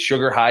phrase,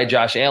 sugar high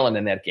Josh Allen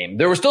in that game.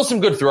 There were still some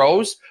good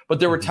throws, but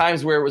there were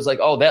times where it was like,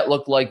 oh, that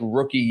looked like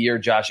rookie year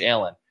Josh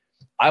Allen.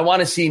 I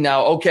want to see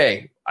now,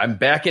 okay, I'm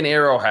back in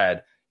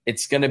Arrowhead.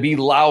 It's going to be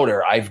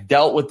louder. I've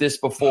dealt with this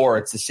before.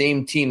 It's the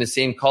same team, the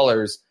same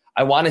colors.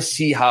 I want to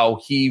see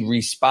how he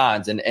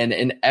responds. And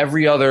in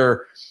every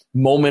other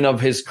moment of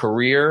his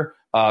career,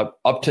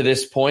 up to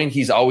this point,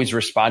 he's always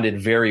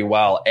responded very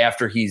well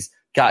after he's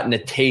gotten a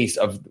taste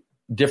of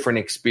different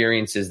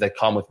experiences that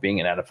come with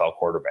being an NFL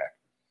quarterback.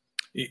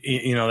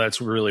 You know,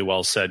 that's really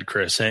well said,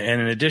 Chris.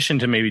 And in addition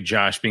to maybe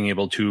Josh being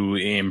able to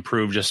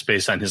improve just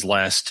based on his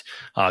last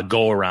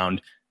go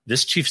around,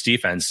 this Chiefs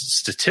defense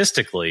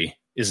statistically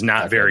is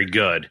not very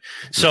good.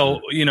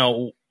 So, you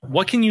know,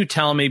 what can you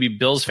tell maybe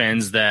Bills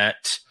fans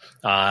that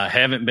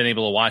haven't been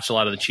able to watch a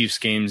lot of the Chiefs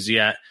games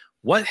yet?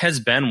 What has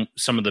been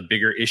some of the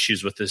bigger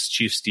issues with this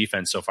Chiefs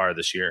defense so far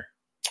this year?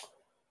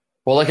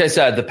 Well, like I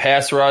said, the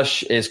pass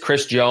rush is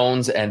Chris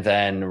Jones and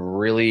then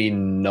really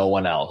no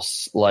one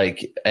else.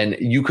 And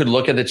you could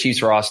look at the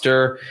Chiefs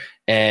roster,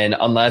 and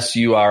unless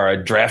you are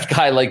a draft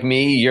guy like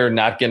me, you're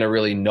not going to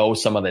really know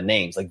some of the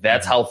names. Like,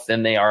 that's how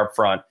thin they are up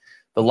front.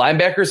 The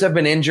linebackers have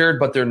been injured,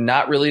 but they're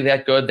not really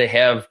that good. They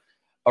have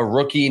a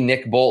rookie,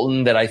 Nick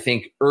Bolton, that I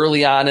think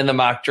early on in the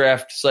mock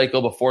draft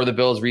cycle before the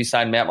Bills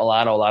re-signed Matt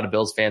Milano, a lot of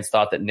Bills fans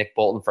thought that Nick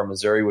Bolton from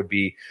Missouri would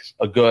be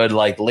a good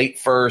late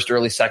first,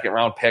 early second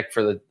round pick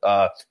for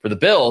the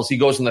Bills. He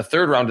goes in the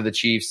third round to the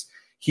Chiefs.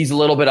 He's a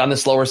little bit on the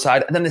slower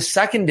side. And then the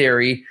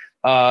secondary,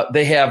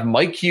 they have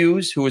Mike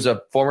Hughes, who is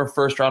a former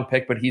first round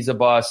pick, but he's a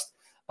bust,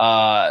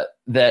 that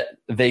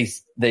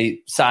they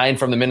signed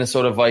from the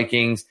Minnesota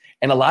Vikings,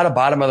 and a lot of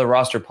bottom of the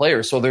roster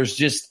players. So there's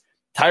just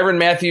Tyrann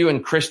Mathieu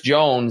and Chris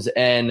Jones,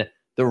 and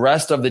the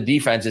rest of the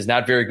defense is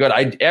not very good.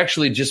 I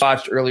actually just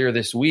watched earlier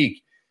this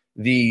week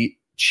the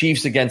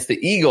Chiefs against the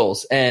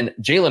Eagles, and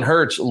Jalen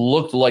Hurts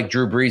looked like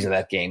Drew Brees in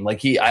that game.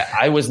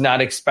 I was not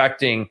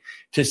expecting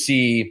to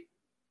see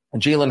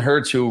Jalen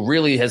Hurts, who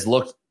really has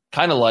looked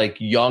kind of like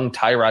young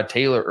Tyrod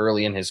Taylor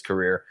early in his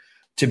career,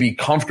 to be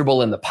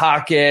comfortable in the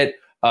pocket,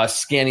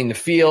 scanning the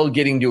field,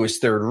 getting to his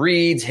third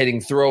reads,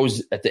 hitting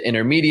throws at the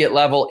intermediate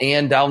level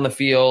and down the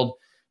field.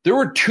 There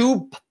were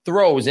 2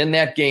 throws in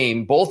that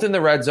game, both in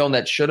the red zone,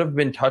 that should have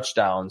been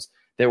touchdowns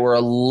that were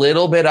a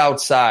little bit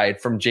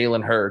outside from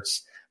Jalen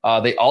Hurts.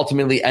 They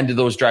ultimately ended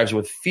those drives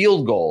with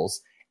field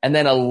goals, and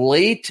then a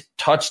late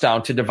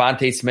touchdown to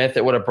Devontae Smith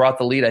that would have brought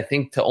the lead, I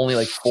think, to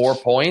only 4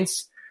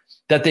 points,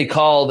 that they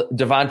called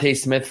Devontae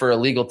Smith for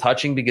illegal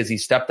touching because he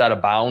stepped out of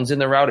bounds in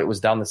the route. It was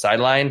down the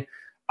sideline.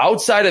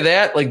 Outside of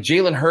that,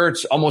 Jalen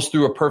Hurts almost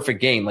threw a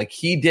perfect game.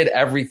 He did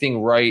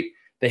everything right.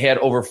 They had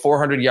over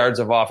 400 yards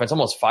of offense,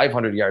 almost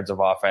 500 yards of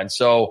offense.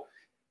 So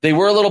they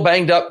were a little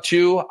banged up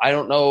too. I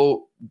don't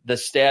know the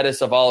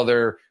status of all of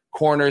their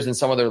corners and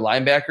some of their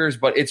linebackers,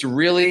 but it's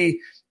really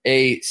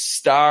a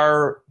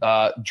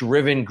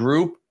star-driven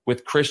group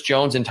with Chris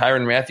Jones and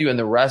Tyrann Mathieu, and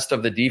the rest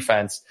of the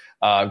defense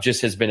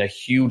just has been a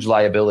huge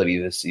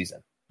liability this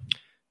season.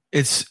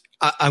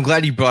 I'm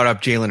glad you brought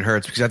up Jalen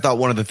Hurts, because I thought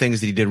one of the things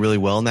that he did really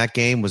well in that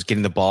game was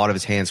getting the ball out of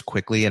his hands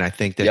quickly. And I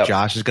think that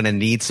Josh is going to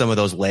need some of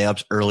those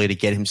layups early to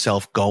get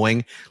himself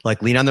going,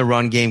 lean on the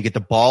run game, get the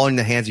ball in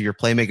the hands of your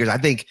playmakers. I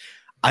think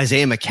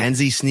Isaiah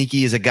McKenzie,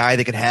 sneaky, is a guy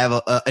that could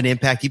have an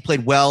impact. He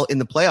played well in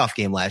the playoff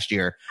game last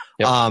year.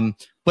 Yep.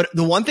 But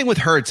the one thing with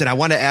Hurts, and I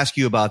want to ask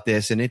you about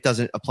this, and it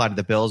doesn't apply to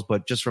the Bills,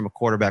 but just from a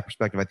quarterback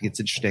perspective, I think it's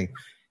interesting.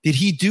 Did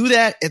he do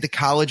that at the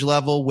college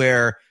level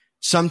where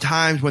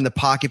sometimes when the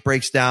pocket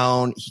breaks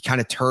down, he kind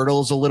of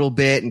turtles a little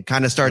bit and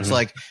kind of starts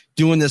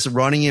doing this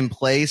running in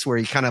place where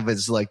he kind of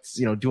is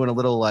doing a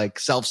little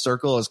self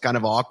circle is kind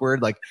of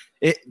awkward.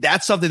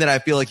 That's something that I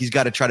feel like he's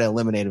got to try to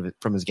eliminate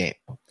from his game.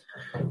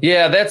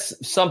 Yeah,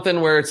 that's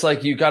something where it's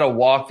like you got to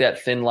walk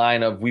that thin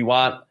line of we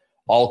want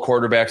all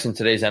quarterbacks in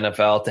today's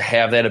NFL to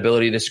have that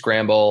ability to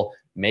scramble,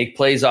 make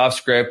plays off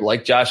script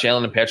like Josh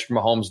Allen and Patrick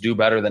Mahomes do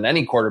better than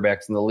any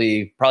quarterbacks in the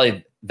league,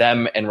 probably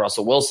them and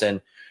Russell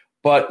Wilson.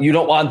 But you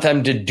don't want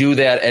them to do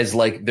that as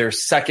like their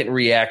second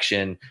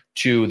reaction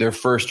to their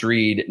first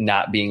read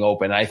not being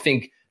open. I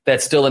think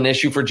that's still an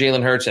issue for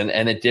Jalen Hurts, and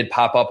it did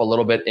pop up a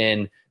little bit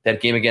in that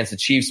game against the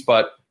Chiefs.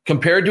 But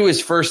compared to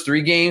his first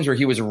 3 games where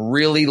he was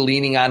really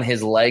leaning on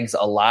his legs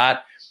a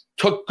lot,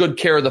 took good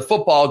care of the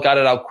football, got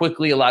it out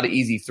quickly, a lot of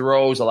easy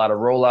throws, a lot of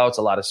rollouts,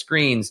 a lot of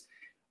screens.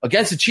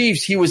 Against the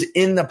Chiefs, he was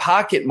in the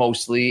pocket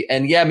mostly.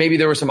 And yeah, maybe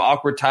there were some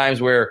awkward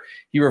times where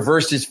he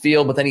reversed his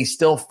field, but then he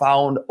still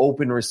found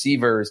open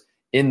receivers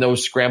in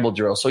those scramble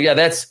drills. So yeah,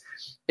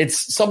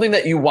 it's something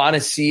that you want to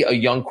see a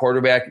young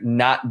quarterback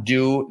not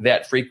do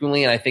that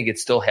frequently. And I think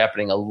it's still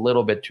happening a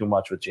little bit too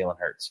much with Jalen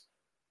Hurts.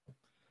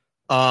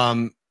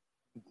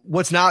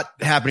 What's not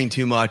happening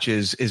too much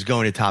is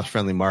going to Tops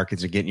Friendly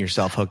Markets and getting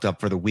yourself hooked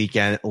up for the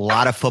weekend. A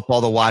lot of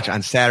football to watch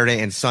on Saturday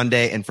and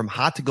Sunday. And from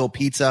hot to go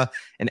pizza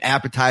and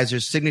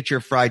appetizers,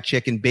 signature fried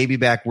chicken, baby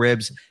back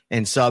ribs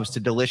and subs to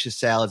delicious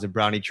salads and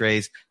brownie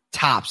trays,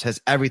 Tops has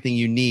everything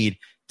you need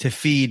to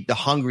feed the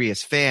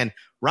hungriest fan.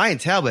 Ryan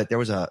Talbot, there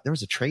was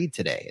a trade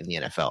today in the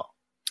NFL.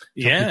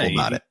 Tell people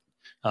about it.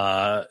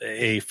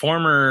 A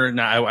former,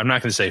 I'm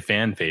not going to say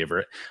fan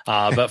favorite,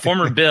 but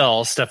former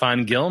Bill,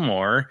 Stephon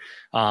Gilmore,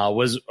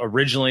 was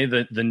originally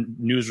the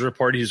news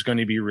report he was going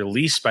to be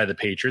released by the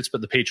Patriots,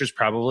 but the Patriots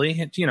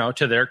probably,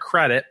 to their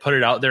credit, put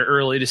it out there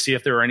early to see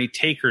if there were any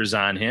takers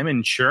on him.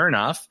 And sure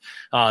enough,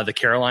 the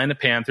Carolina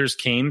Panthers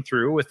came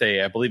through with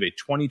I believe a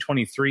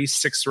 2023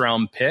 6th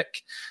round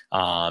pick.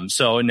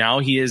 So now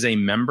he is a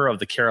member of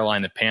the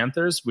Carolina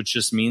Panthers, which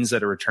just means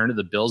that a return to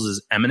the Bills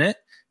is imminent.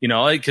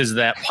 Because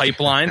that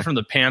pipeline from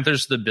the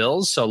Panthers to the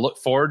Bills. So look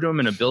forward to him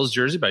in a Bills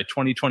jersey by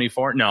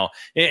 2024. No,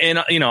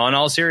 and in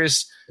all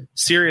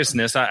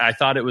seriousness, I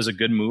thought it was a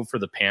good move for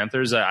the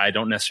Panthers. I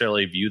don't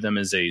necessarily view them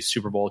as a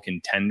Super Bowl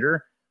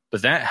contender,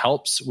 but that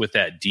helps with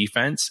that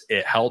defense.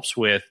 It helps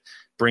with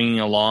bringing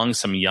along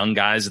some young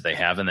guys that they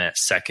have in that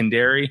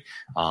secondary.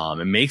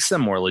 It makes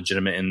them more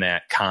legitimate in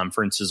that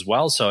conference as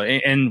well. So,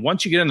 and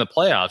once you get in the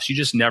playoffs, you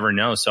just never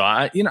know. So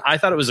I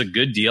thought it was a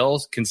good deal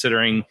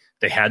considering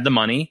they had the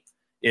money.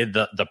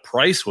 The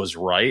price was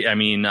right. I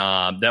mean,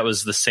 that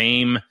was the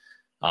same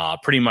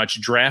pretty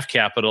much draft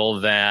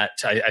capital that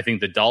I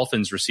think the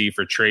Dolphins received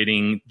for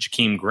trading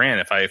Jakeem Grant.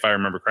 If I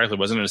remember correctly,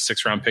 wasn't it a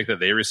 6th round pick that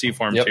they received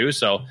for him too?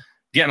 So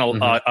getting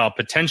a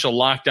potential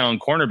lockdown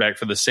cornerback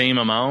for the same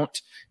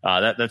amount,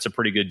 that's a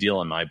pretty good deal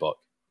in my book.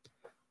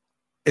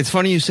 It's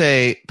funny you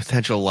say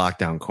potential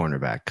lockdown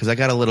cornerback because I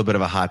got a little bit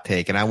of a hot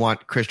take, and I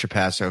want Chris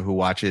Trapasso, who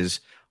watches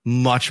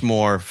much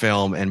more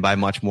film, and by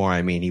much more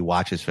I mean he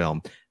watches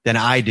film than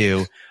I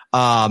do.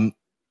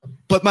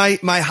 But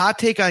my hot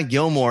take on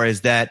Gilmore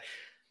is that,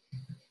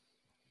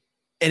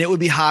 and it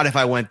would be hot if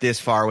I went this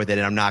far with it,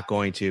 and I'm not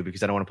going to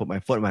because I don't want to put my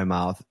foot in my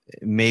mouth.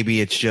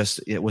 Maybe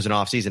it was an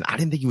off season. I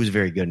didn't think he was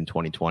very good in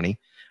 2020.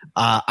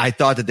 I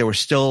thought that there were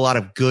still a lot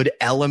of good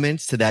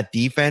elements to that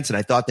defense, and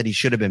I thought that he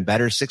should have been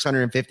better.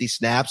 650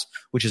 snaps,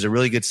 which is a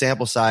really good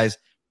sample size.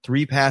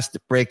 3 pass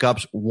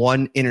breakups,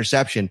 1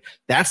 interception.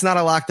 That's not a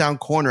lockdown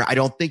corner. I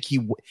don't think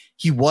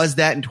he was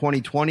that in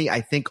 2020.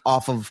 I think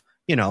off of,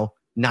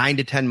 9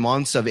 to 10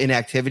 months of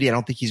inactivity, I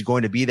don't think he's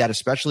going to be that,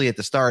 especially at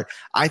the start.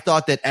 I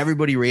thought that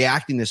everybody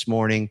reacting this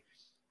morning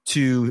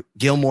to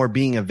Gilmore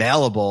being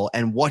available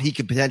and what he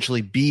could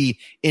potentially be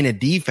in a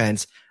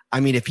defense. I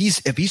mean, if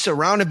he's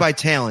surrounded by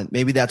talent,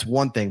 maybe that's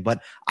one thing,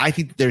 but I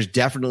think that there's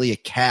definitely a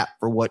cap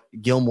for what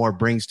Gilmore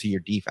brings to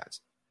your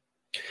defense.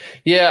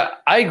 Yeah,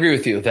 I agree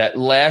with you that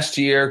last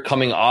year,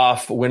 coming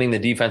off winning the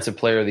Defensive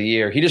Player of the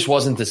Year, he just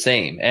wasn't the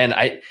same. And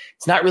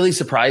it's not really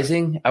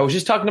surprising. I was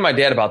just talking to my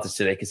dad about this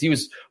today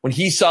because when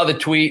he saw the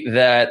tweet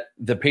that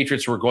the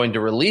Patriots were going to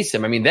release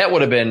him, I mean, that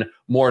would have been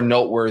more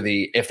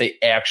noteworthy if they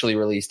actually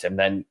released him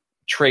than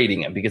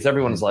trading him, because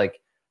everyone's like,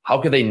 how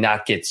could they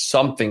not get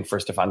something for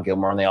Stephon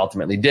Gilmore? And they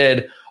ultimately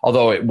did,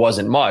 although it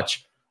wasn't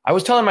much. I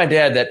was telling my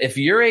dad that if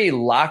you're a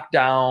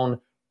lockdown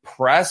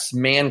press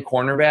man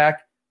cornerback,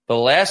 the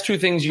last 2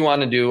 things you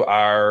want to do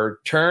are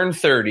turn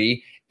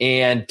 30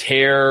 and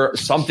tear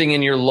something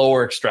in your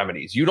lower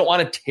extremities. You don't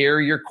want to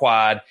tear your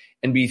quad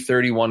and be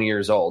 31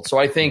 years old. So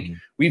I think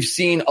we've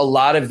seen a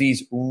lot of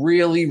these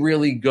really,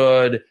 really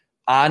good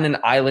on an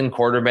island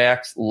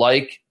quarterbacks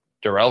like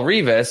Darrelle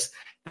Revis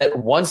that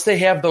once they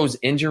have those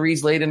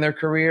injuries late in their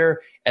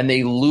career and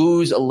they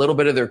lose a little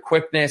bit of their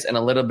quickness and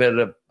a little bit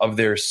of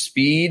their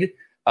speed,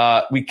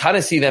 we kind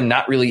of see them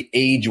not really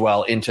age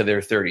well into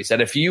their 30s.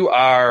 That if you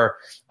are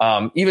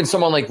even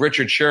someone like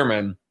Richard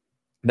Sherman,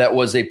 that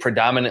was a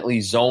predominantly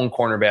zone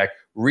cornerback,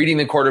 reading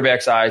the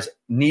quarterback's eyes,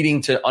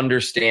 needing to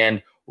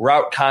understand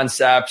route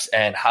concepts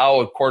and how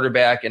a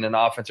quarterback and an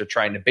offense are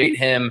trying to bait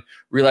him,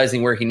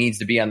 realizing where he needs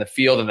to be on the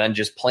field, and then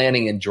just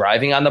planning and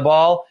driving on the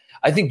ball.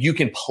 I think you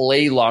can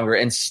play longer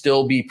and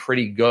still be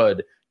pretty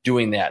good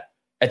doing that.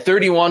 At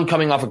 31,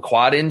 coming off a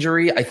quad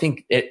injury, I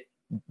think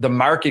the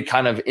market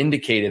kind of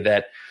indicated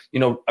that,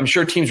 I'm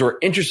sure teams were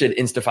interested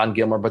in Stephon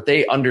Gilmore, but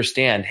they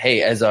understand,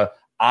 hey, as a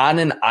on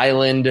an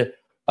island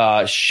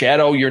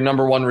shadow your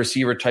number one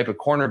receiver type of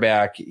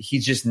cornerback,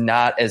 he's just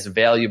not as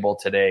valuable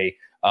today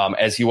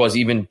as he was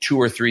even 2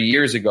 or 3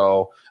 years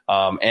ago.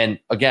 And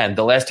again,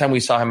 the last time we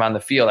saw him on the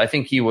field, I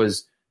think he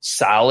was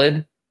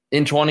solid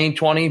in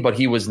 2020, but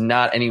he was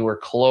not anywhere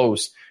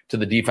close to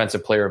the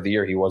defensive player of the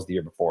year he was the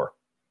year before.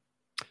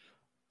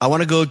 I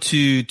want to go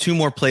to 2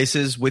 more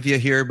places with you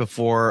here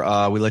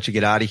before we let you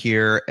get out of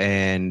here.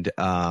 And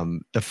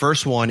the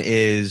first one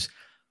is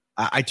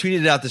I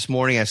tweeted it out this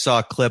morning. I saw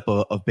a clip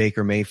of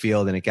Baker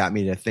Mayfield, and it got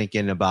me to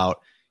thinking about,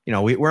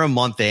 we're a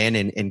month in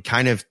and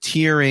kind of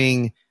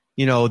tiering,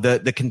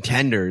 the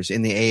contenders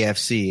in the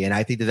AFC. And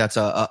I think that's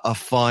a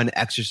fun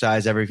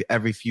exercise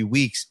every few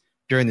weeks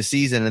during the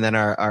season. And then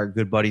our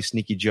good buddy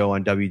Sneaky Joe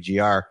on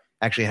WGR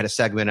actually had a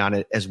segment on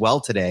it as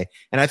well today.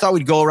 And I thought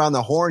we'd go around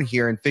the horn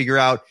here and figure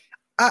out,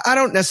 I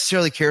don't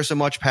necessarily care so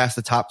much past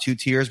the top 2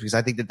 tiers because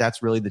I think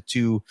that's really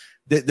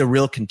the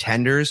real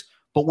contenders,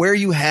 but where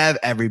you have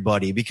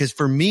everybody, because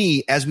for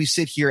me, as we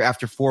sit here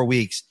after 4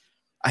 weeks,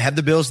 I have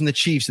the Bills and the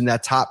Chiefs in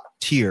that top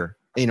tier,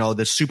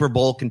 the Super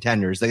Bowl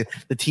contenders, the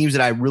teams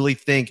that I really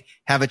think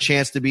have a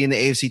chance to be in the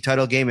AFC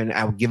title game, and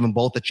I would give them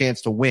both a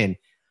chance to win.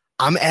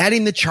 I'm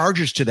adding the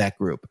Chargers to that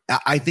group.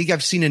 I think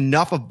I've seen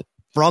enough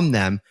from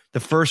them the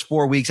first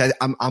 4 weeks.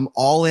 I'm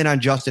all in on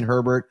Justin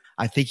Herbert.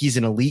 I think he's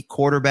an elite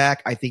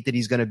quarterback. I think that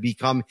he's going to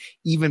become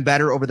even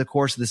better over the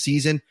course of the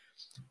season.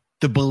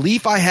 The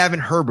belief I have in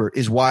Herbert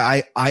is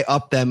why I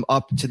up them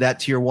up to that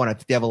tier 1. I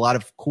think they have a lot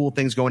of cool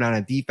things going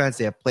on defense.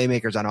 They have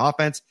playmakers on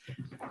offense.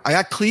 I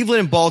got Cleveland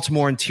and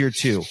Baltimore in tier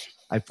 2.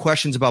 I have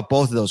questions about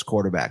both of those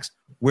quarterbacks.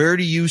 Where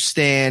do you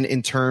stand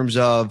in terms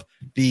of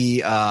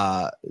the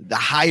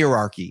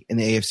hierarchy in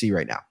the AFC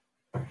right now?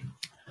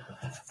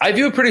 I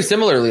view it pretty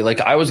similarly.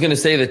 Like I was going to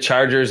say the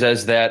Chargers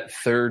as that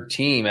third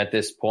team at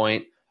this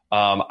point.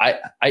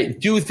 I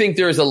do think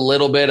there's a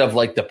little bit of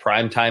like the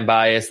primetime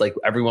bias. Like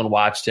everyone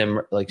watched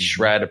him like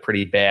shred a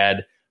pretty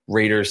bad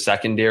Raiders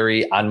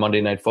secondary on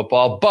Monday Night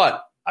Football.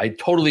 But I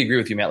totally agree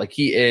with you, Matt. Like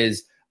he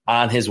is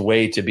on his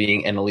way to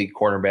being an elite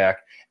cornerback.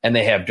 And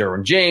they have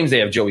Derwin James. They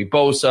have Joey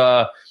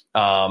Bosa.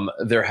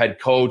 Their head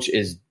coach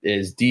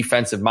is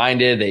defensive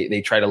minded.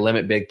 They try to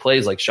limit big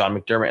plays like Sean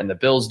McDermott and the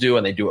Bills do,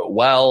 and they do it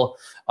well.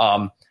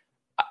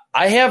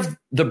 I have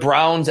the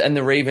Browns and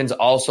the Ravens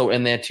also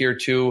in that tier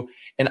 2.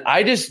 And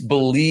I just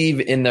believe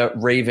in the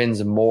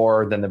Ravens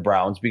more than the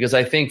Browns because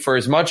I think for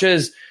as much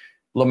as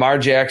Lamar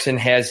Jackson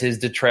has his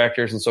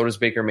detractors and so does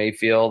Baker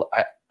Mayfield,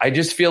 I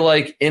just feel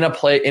like in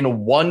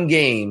one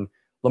game,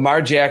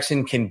 Lamar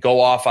Jackson can go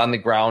off on the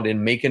ground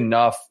and make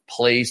enough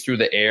plays through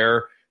the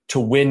air to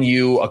win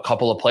you a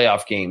couple of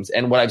playoff games.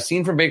 And what I've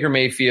seen from Baker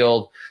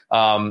Mayfield,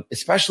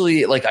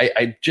 especially like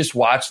I just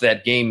watched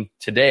that game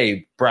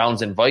today,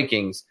 Browns and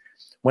Vikings,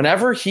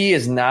 whenever he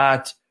is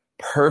not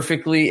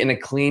perfectly in a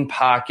clean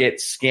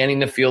pocket, scanning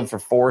the field for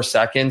 4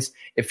 seconds,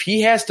 if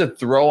he has to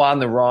throw on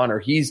the run or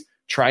he's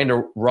trying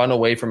to run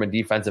away from a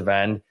defensive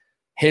end,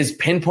 his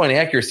pinpoint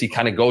accuracy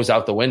kind of goes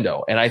out the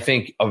window. And I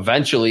think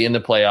eventually in the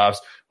playoffs,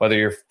 whether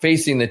you're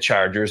facing the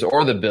Chargers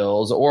or the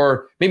Bills,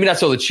 or maybe not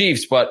so the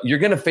Chiefs, but you're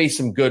going to face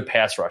some good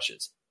pass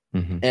rushes.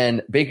 Mm-hmm.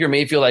 And Baker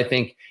Mayfield, I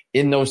think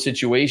in those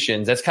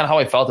situations, that's kind of how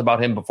I felt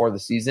about him before the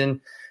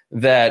season,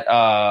 that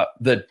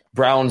the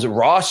Browns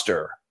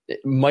roster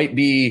might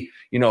be,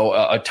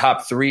 a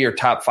top 3 or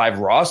top 5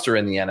 roster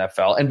in the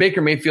NFL. And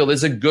Baker Mayfield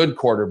is a good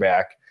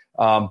quarterback.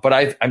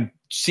 But I'm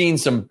seeing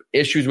some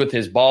issues with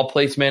his ball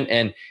placement,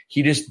 and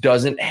he just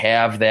doesn't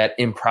have that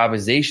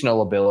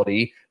improvisational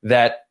ability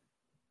that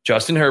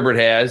Justin Herbert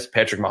has,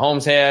 Patrick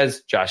Mahomes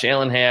has, Josh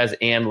Allen has,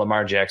 and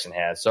Lamar Jackson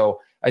has.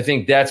 So I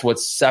think that's what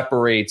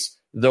separates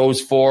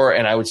those 4.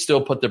 And I would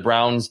still put the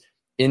Browns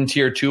in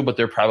tier 2, but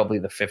they're probably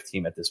the 5th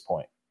team at this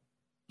point.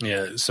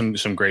 Yeah, some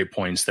great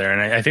points there.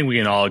 And I think we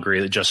can all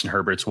agree that Justin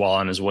Herbert's well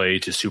on his way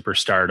to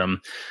superstardom.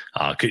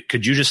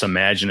 Could you just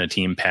imagine a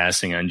team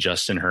passing on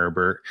Justin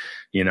Herbert?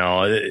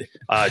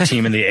 A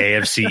team in the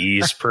AFC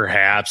East,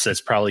 perhaps,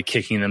 that's probably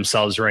kicking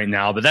themselves right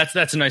now. But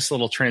that's a nice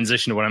little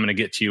transition to what I'm going to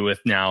get to you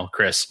with now,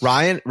 Chris.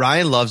 Ryan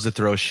loves to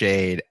throw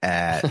shade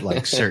at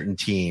like certain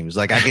teams.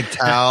 Like I could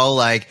tell,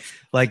 like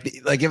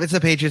if it's the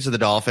Patriots or the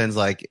Dolphins,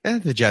 like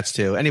the Jets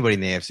too. Anybody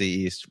in the AFC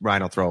East,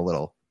 Ryan will throw a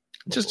little.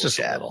 Just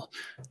a little.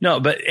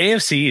 No, but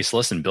AFC East,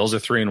 listen, Bills are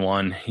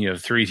 3-1. You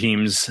have 3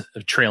 teams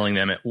trailing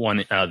them at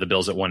 1, the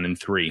Bills at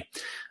 1-3.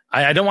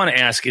 I don't want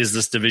to ask, is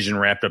this division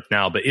wrapped up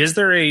now, but is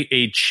there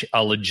a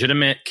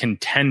legitimate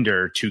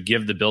contender to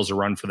give the Bills a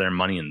run for their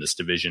money in this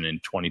division in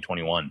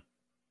 2021?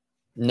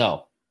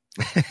 No.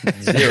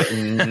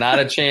 Zero. Not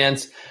a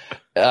chance.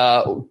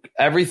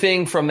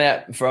 Everything from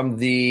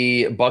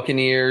the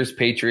Buccaneers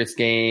Patriots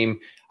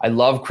game, I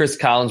love Chris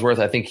Collinsworth.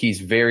 I think he's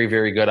very,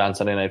 very good on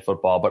Sunday Night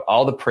Football, but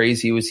all the praise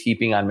he was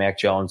heaping on Mac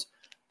Jones,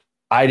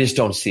 I just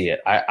don't see it.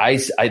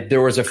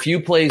 There was a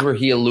few plays where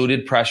he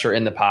eluded pressure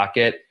in the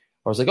pocket.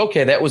 I was like,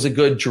 okay, that was a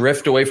good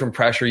drift away from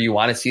pressure. You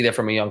want to see that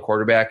from a young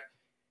quarterback.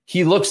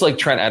 he looks like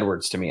Trent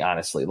Edwards to me,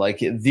 honestly. Like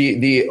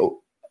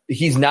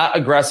he's not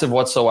aggressive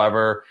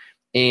whatsoever.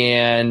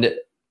 And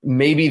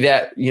maybe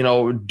that,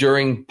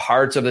 during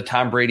parts of the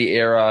Tom Brady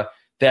era,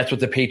 that's what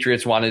the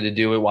Patriots wanted to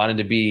do. It wanted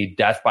to be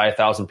death by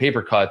 1,000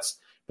 paper cuts.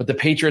 But the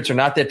Patriots are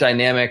not that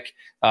dynamic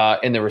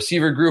in the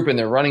receiver group, in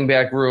their running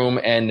back room.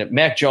 And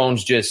Mac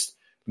Jones just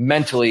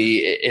mentally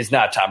is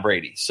not Tom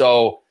Brady.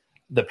 So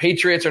the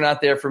Patriots are not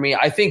there for me.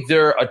 I think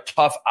they're a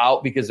tough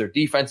out because their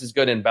defense is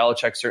good, and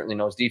Belichick certainly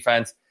knows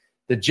defense.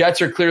 The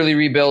Jets are clearly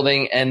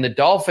rebuilding, and the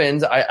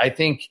Dolphins, I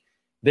think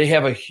they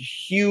have a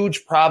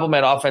huge problem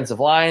at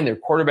offensive line. Their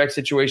quarterback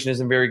situation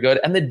isn't very good,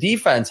 and the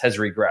defense has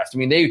regressed. I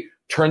mean, they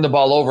turned the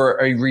ball over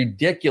a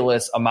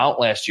ridiculous amount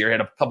last year. Had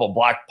a couple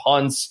blocked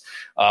punts.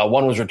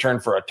 One was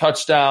returned for a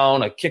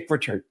touchdown, a kick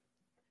returns,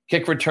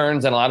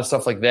 and a lot of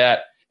stuff like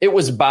that. It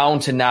was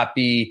bound to not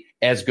be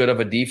as good of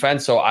a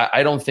defense. So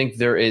I don't think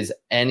there is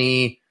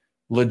any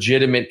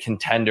legitimate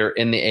contender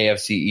in the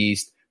AFC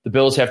East. The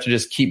Bills have to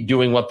just keep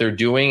doing what they're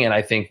doing, and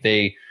I think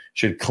they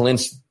should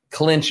clinch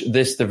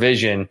this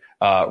division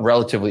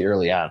relatively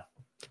early on.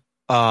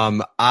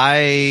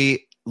 I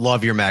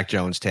love your Mac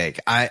Jones take.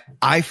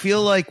 I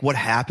feel like what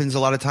happens a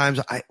lot of times,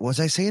 was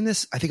I saying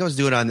this? I think I was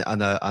doing it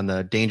on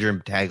the Danger and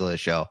Battaglia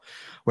show,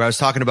 where I was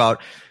talking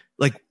about,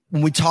 like,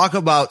 when we talk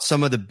about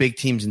some of the big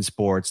teams in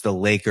sports, the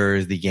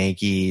Lakers, the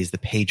Yankees, the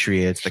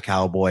Patriots, the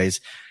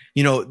Cowboys,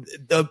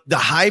 the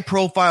high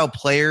profile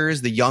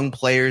players, the young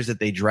players that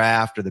they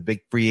draft, or the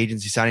big free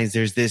agency signings,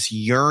 there's this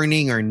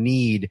yearning or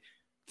need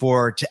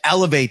to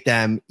elevate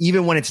them,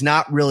 even when it's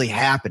not really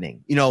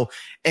happening,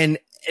 and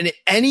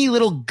any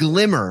little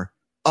glimmer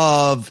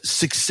of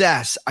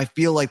success, I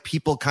feel like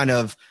people kind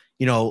of,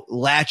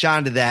 latch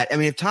onto that. I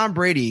mean, if Tom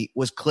Brady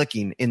was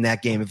clicking in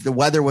that game, if the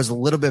weather was a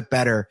little bit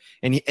better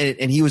and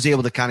he was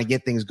able to kind of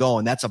get things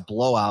going, that's a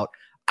blowout.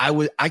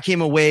 I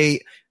came away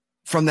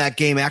from that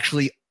game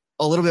actually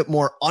a little bit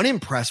more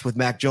unimpressed with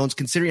Mac Jones,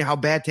 considering how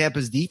bad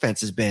Tampa's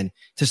defense has been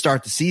to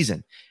start the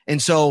season.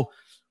 And so,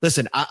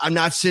 listen, I'm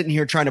not sitting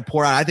here trying to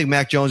pour out. I think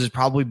Mac Jones has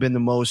probably been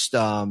the most,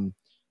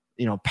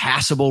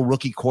 passable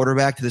rookie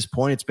quarterback to this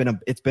point.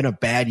 It's been a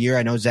bad year.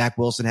 I know Zach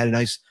Wilson had a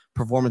nice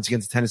performance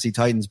against the Tennessee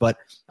Titans, but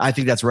I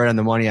think that's right on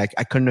the money.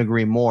 I couldn't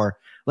agree more.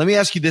 Let me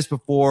ask you this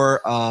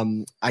before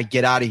I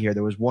get out of here.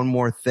 There was one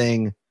more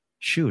thing.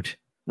 Shoot,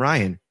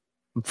 Ryan,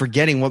 I'm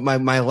forgetting what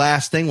my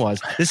last thing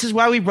was. This is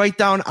why we write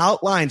down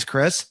outlines,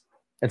 Chris.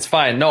 It's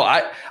fine. No,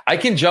 I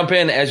can jump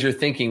in as you're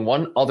thinking.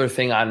 One other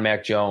thing on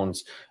Mac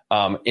Jones.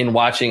 I've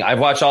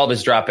watched all of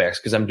his dropbacks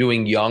because I'm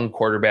doing young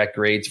quarterback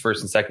grades,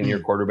 first and second year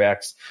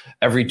quarterbacks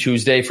every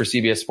Tuesday for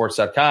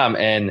CBSSports.com.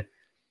 And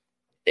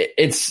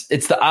it's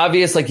the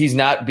obvious, like, he's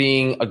not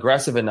being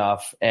aggressive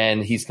enough,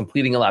 and he's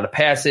completing a lot of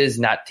passes,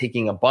 not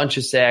taking a bunch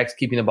of sacks,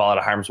 keeping the ball out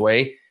of harm's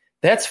way.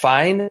 That's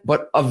fine.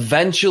 But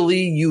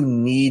eventually you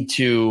need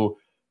to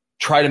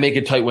try to make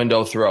a tight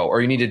window throw, or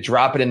you need to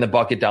drop it in the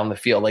bucket down the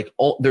field. Like,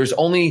 there's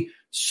only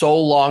so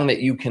long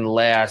that you can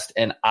last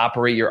and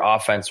operate your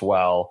offense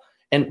well.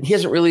 And he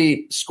hasn't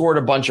really scored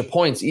a bunch of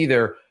points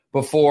either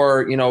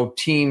before,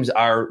 teams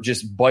are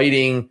just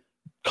biting,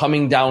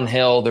 coming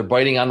downhill. They're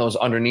biting on those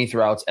underneath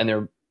routes, and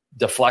they're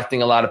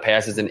deflecting a lot of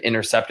passes and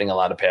intercepting a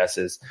lot of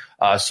passes.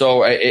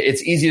 So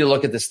it's easy to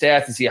look at the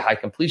stats and see a high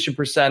completion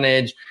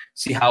percentage,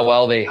 see how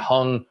well they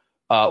hung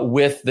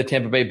with the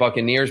Tampa Bay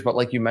Buccaneers. But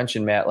like you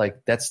mentioned, Matt, like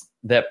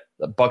that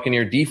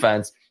Buccaneer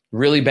defense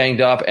really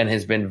banged up and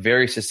has been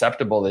very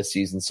susceptible this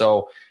season.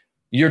 So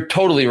you're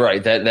totally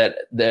right that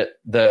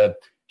the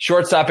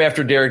shortstop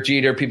after Derek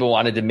Jeter, people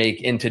wanted to make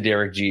into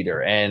Derek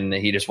Jeter, and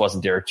he just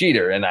wasn't Derek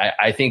Jeter. And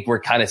I think we're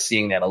kind of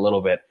seeing that a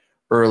little bit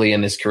early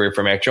in this career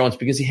for Mac Jones,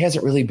 because he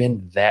hasn't really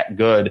been that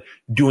good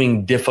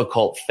doing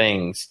difficult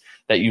things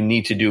that you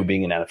need to do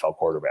being an NFL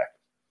quarterback.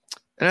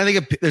 And I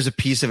think there's a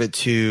piece of it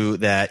too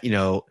that,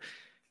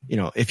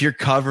 if you're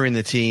covering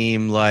the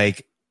team,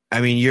 like,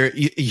 I mean,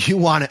 you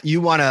want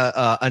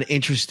an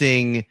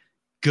interesting,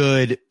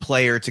 good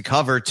player to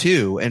cover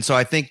too. And so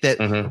I think that,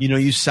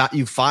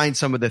 you find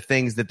some of the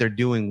things that they're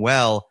doing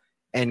well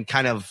and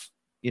kind of,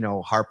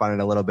 harp on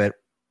it a little bit.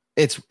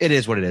 It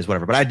is what it is,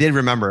 whatever. But I did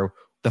remember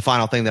the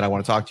final thing that I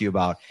want to talk to you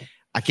about.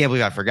 I can't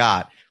believe I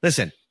forgot.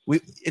 Listen,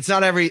 it's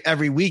not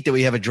every week that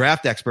we have a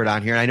draft expert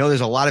on here. And I know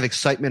there's a lot of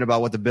excitement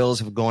about what the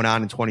Bills have going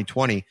on in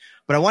 2020,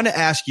 but I want to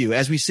ask you,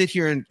 as we sit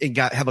here and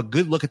have a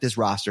good look at this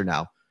roster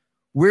now,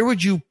 where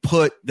would you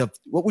put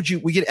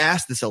we get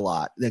asked this a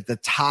lot, like the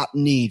top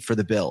need for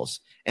the Bills.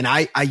 And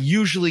I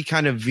usually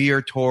kind of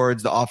veer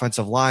towards the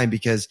offensive line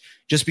because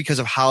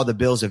of how the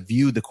Bills have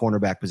viewed the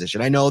cornerback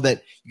position. I know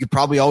that you could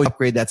probably always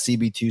upgrade that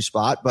CB2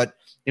 spot, but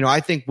I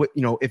think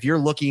if you're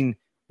looking,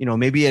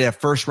 maybe at a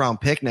first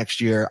round pick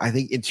next year, I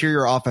think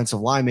interior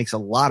offensive line makes a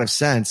lot of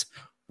sense.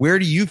 Where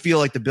do you feel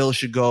like the Bills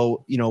should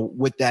go,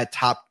 with that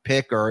top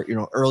pick or,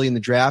 early in the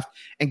draft?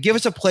 And give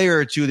us a player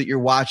or two that you're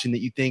watching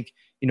that you think,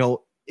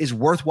 is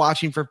worth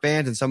watching for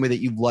fans and somebody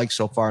that you've liked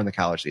so far in the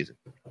college season.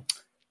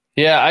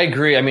 Yeah, I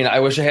agree. I mean, I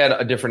wish I had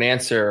a different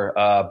answer,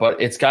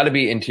 but it's got to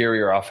be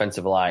interior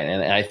offensive line.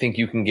 And I think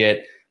you can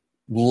get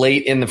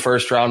late in the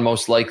first round,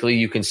 most likely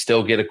you can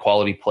still get a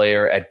quality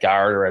player at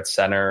guard or at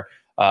center.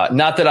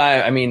 Not that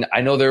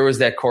I know there was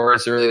that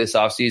chorus early this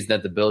offseason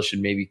that the Bills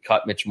should maybe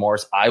cut Mitch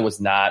Morse. I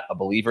was not a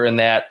believer in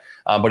that,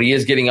 but he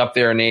is getting up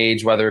there in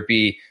age, whether it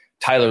be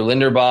Tyler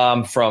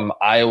Linderbaum from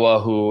Iowa,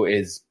 who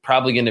is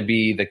probably going to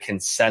be the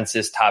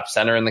consensus top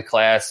center in the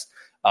class,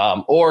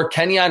 or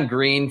Kenyon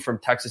Green from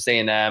Texas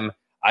A&M.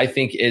 I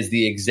think is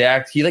he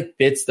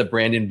fits the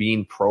Brandon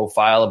Beane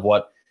profile of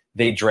what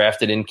they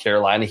drafted in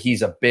Carolina.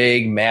 He's a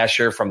big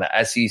masher from the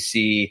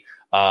SEC,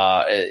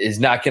 is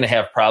not going to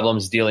have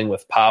problems dealing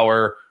with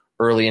power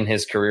early in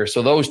his career.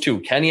 So those two,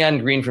 Kenyon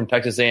Green from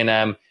Texas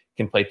A&M,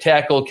 can play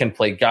tackle, can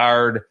play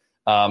guard,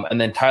 and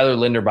then Tyler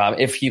Linderbaum,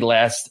 if he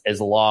lasts as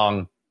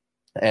long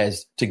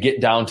as to get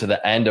down to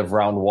the end of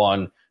round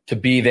one, to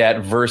be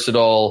that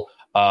versatile,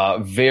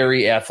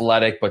 very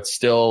athletic, but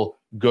still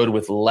good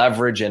with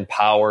leverage and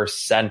power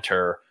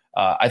center.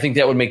 I think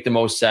that would make the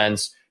most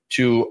sense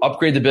to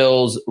upgrade the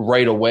Bills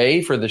right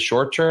away for the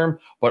short term,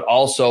 but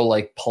also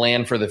like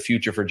plan for the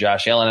future for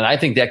Josh Allen. And I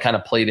think that kind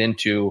of played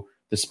into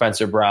the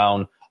Spencer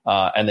Brown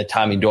and the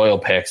Tommy Doyle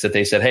picks, that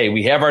they said, hey,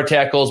 we have our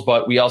tackles,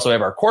 but we also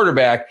have our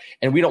quarterback,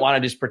 and we don't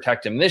want to just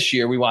protect him this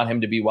year. We want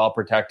him to be well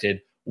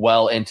protected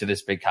well into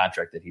this big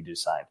contract that he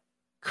just signed.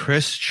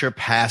 Chris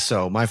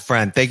Trapasso, my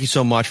friend, thank you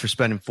so much for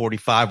spending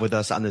 45 with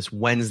us on this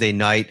Wednesday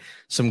night.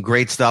 Some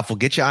great stuff. We'll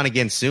get you on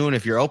again soon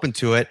if you're open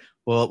to it.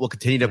 We'll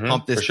continue to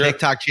pump this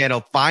TikTok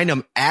channel. Find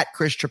him at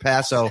Chris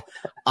Trapasso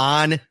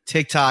on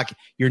TikTok.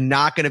 You're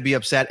not going to be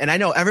upset. And I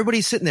know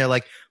everybody's sitting there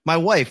like my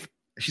wife.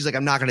 She's like,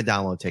 I'm not going to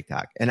download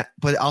TikTok.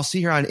 But I'll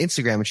see her on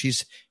Instagram, and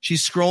she's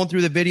scrolling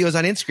through the videos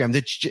on Instagram.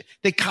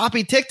 They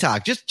copy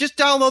TikTok. Just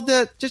download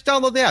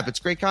the app. It's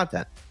great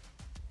content.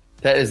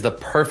 That is the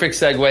perfect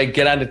segue.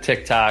 Get onto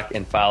TikTok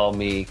and follow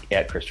me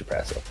at Chris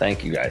Trapasso.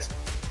 Thank you, guys.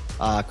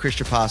 Chris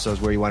Trapasso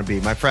is where you want to be.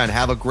 My friend,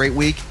 have a great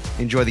week.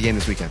 Enjoy the game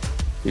this weekend.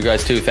 You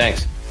guys too.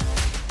 Thanks.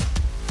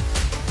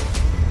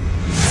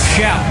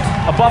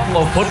 Shout, a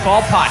Buffalo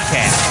football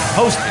podcast,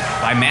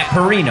 hosted by Matt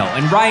Perino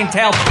and Ryan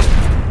Talbot.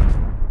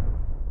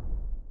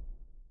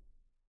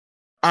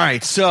 All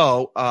right,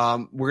 so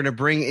we're going to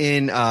bring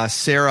in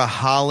Sarah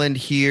Holland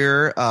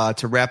here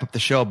to wrap up the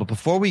show. But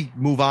before we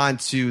move on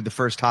to the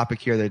first topic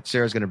here that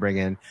Sarah's going to bring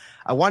in,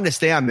 I wanted to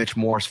stay on Mitch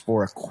Morse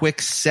for a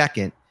quick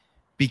second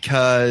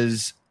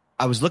because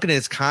I was looking at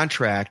his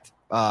contract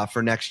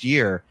for next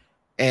year.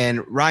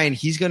 And Ryan,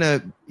 he's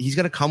gonna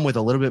come with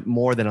a little bit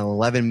more than an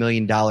 $11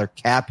 million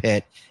cap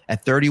hit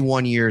at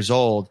 31 years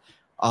old.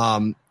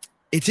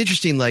 It's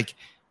interesting. Like,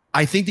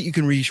 I think that you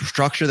can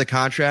restructure the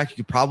contract. You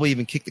could probably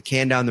even kick the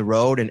can down the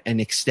road and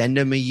extend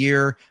him a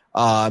year,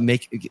 have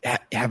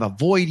a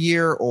void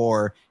year,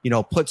 or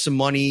put some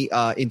money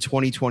in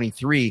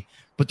 2023.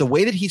 But the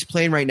way that he's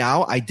playing right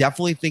now, I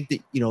definitely think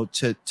that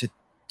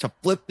to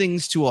flip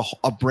things to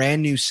a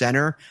brand new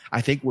center,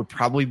 I think would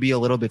probably be a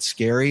little bit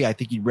scary. I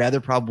think you'd rather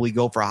probably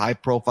go for a high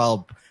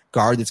profile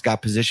guard that's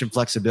got position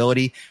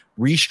flexibility,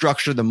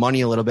 restructure the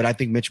money a little bit. I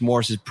think Mitch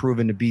Morse has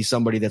proven to be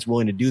somebody that's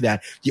willing to do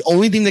that. The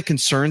only thing that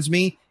concerns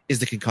me is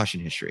the concussion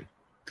history.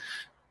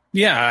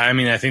 Yeah, I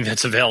mean, I think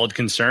that's a valid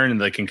concern,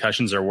 and the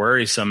concussions are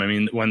worrisome. I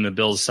mean, when the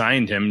Bills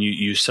signed him,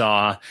 you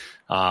saw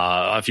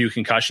a few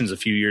concussions a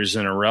few years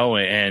in a row,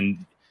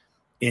 and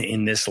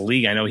in this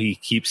league, I know he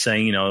keeps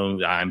saying,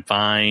 I'm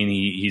fine.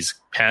 He's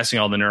passing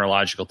all the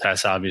neurological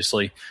tests,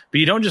 obviously, but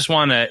you don't just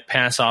want to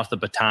pass off the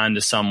baton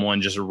to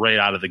someone just right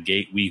out of the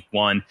gate week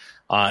one,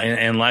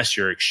 unless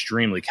you're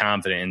extremely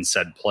confident in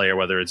said player,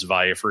 whether it's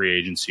via free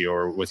agency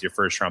or with your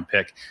first round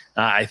pick.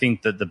 I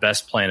think that the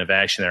best plan of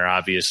action there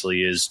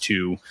obviously is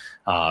to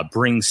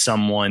bring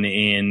someone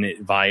in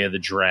via the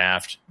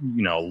draft,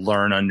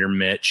 learn under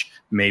Mitch,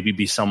 maybe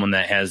be someone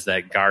that has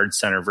that guard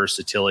center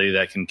versatility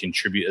that can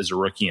contribute as a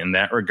rookie in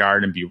that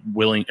regard and be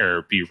willing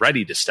or be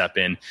ready to step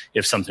in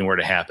if something were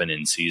to happen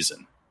in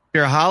season.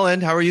 Sarah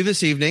Holland, how are you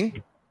this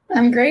evening?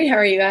 I'm great. How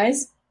are you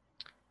guys?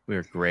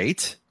 We're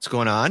great. What's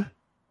going on?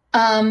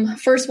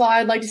 First of all,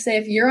 I'd like to say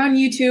if you're on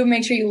YouTube,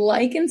 make sure you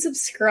like and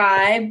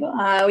subscribe.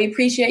 We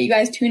appreciate you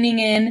guys tuning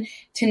in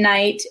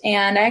tonight.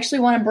 And I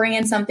actually want to bring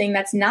in something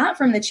that's not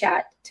from the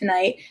chat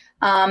tonight.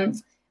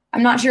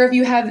 I'm not sure if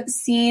you have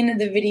seen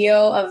the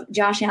video of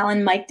Josh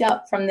Allen mic'd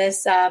up from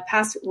this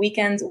past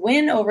weekend's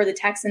win over the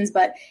Texans,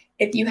 but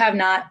if you have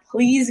not,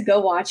 please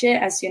go watch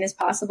it as soon as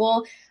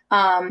possible.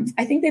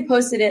 I think they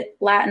posted it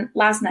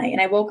last night,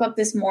 and I woke up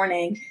this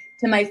morning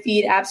to my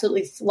feed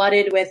absolutely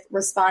flooded with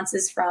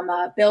responses from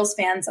Bills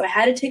fans. So I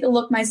had to take a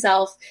look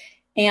myself,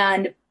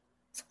 and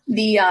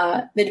the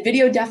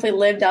video definitely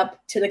lived up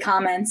to the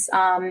comments.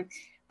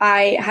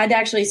 I had to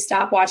actually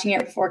stop watching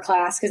it before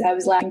class because I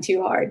was laughing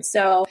too hard.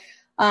 So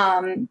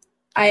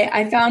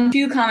I found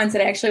two comments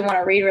that I actually want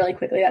to read really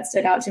quickly that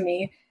stood out to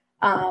me.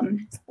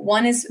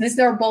 One is,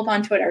 they're both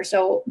on Twitter.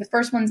 So the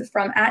first one's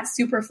from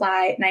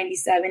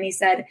 @Superfly97. He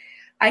said,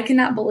 "I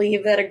cannot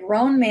believe that a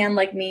grown man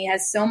like me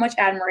has so much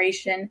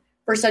admiration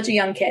for such a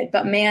young kid.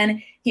 But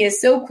man, he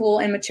is so cool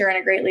and mature and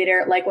a great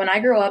leader. Like when I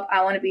grow up,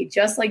 I want to be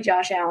just like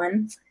Josh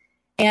Allen."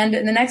 And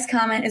the next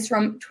comment is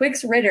from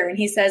Twix Ritter, and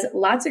he says,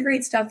 lots of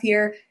great stuff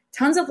here.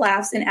 Tons of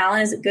laughs, and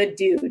Alan is a good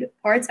dude.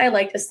 Parts I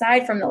liked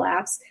aside from the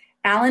laughs,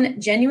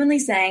 Alan genuinely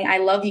saying I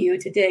love you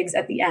to Diggs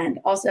at the end.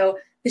 Also,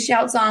 the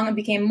shout song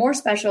became more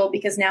special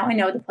because now I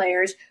know the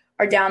players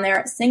are down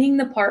there singing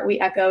the part we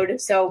echoed.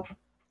 So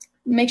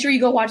make sure you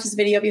go watch this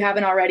video if you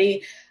haven't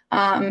already.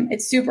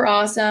 It's super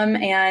awesome.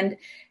 And,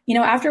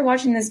 after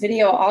watching this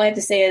video, all I have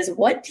to say is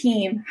what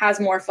team has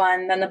more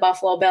fun than the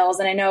Buffalo Bills?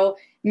 And I know,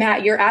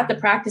 Matt, you're at the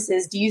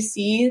practices. Do you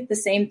see the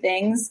same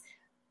things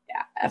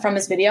from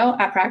this video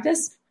at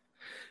practice?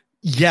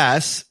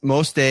 Yes,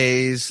 most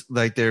days,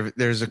 like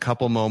there's a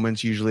couple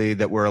moments usually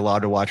that we're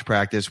allowed to watch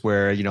practice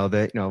where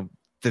the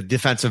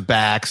defensive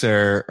backs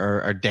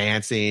are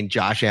dancing.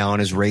 Josh Allen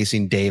is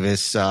racing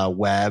Davis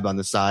Webb on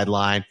the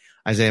sideline.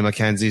 Isaiah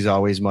McKenzie's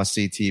always must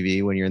see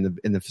TV when you're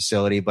in the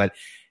facility. But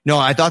no,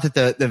 I thought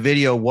that the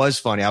video was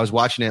funny. I was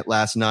watching it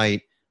last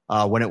night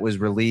when it was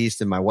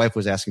released, and my wife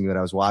was asking me what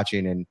I was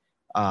watching, and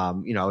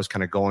I was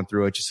kind of going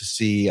through it just to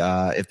see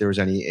if there was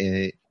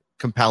any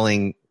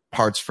compelling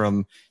parts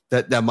from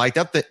that mic'd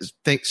up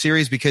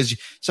series, because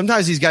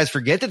sometimes these guys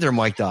forget that they're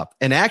mic'd up.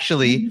 And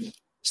actually,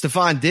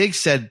 Stefon Diggs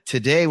said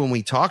today when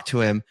we talked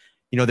to him,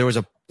 there was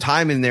a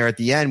time in there at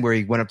the end where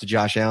he went up to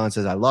Josh Allen and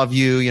says, I love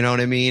you. You know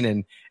what I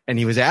mean? And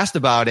he was asked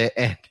about it,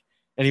 and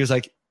he was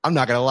like, I'm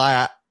not going to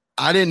lie.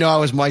 I didn't know I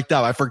was mic'd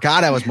up. I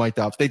forgot I was mic'd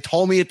up. They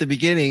told me at the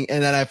beginning,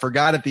 and then I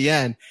forgot at the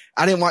end.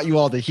 I didn't want you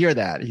all to hear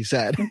that, he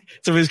said.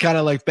 So he was kind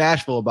of like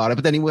bashful about it.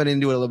 But then he went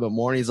into it a little bit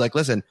more, and he's like,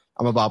 listen,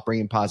 I'm about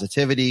bringing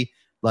positivity.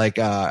 Like,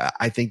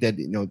 I think that,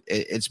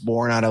 it's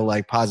born out of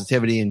like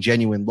positivity and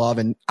genuine love.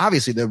 And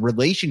obviously the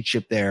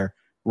relationship there,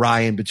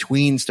 Ryan,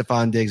 between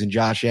Stefon Diggs and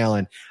Josh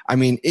Allen. I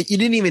mean, you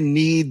didn't even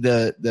need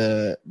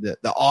the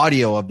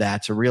audio of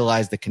that to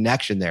realize the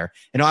connection there.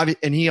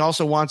 And he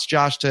also wants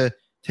Josh to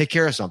take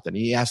care of something.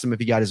 He asked him if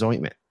he got his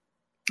ointment.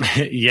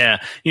 Yeah,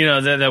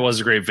 that was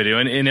a great video,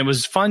 and it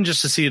was fun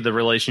just to see the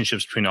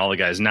relationships between all the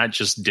guys, not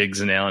just Diggs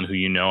and Allen, who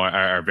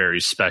are very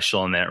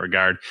special in that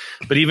regard,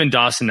 but even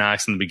Dawson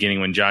Knox in the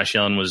beginning when Josh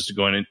Allen was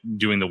doing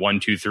the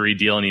 1-2-3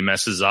 deal and he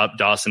messes up.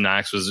 Dawson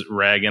Knox was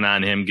ragging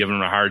on him, giving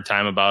him a hard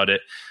time about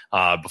it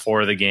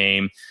before the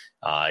game.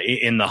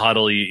 In the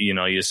huddle,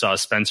 you saw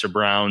Spencer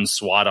Brown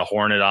swat a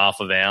hornet off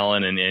of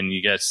Allen, and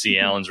you got to see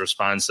Allen's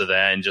response to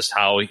that and just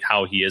how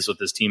he is with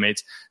his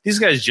teammates. These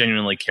guys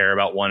genuinely care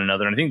about one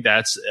another, and I think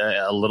that's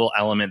a little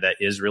element that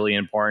is really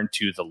important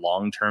to the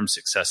long-term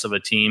success of a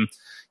team.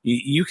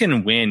 You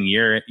can win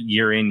year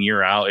in,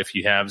 year out if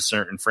you have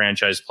certain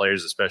franchise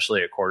players,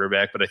 especially at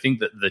quarterback, but I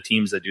think that the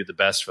teams that do the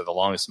best for the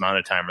longest amount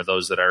of time are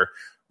those that are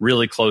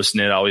really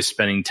close-knit, always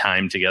spending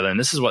time together. And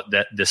this is what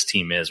this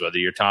team is, whether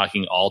you're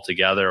talking all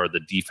together or the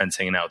defense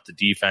hanging out with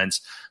the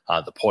defense,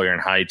 the Poyer and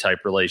Hyde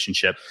type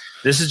relationship.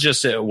 This is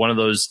just one of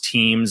those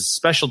teams,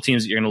 special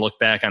teams that you're going to look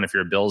back on if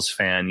you're a Bills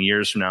fan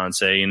years from now and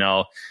say,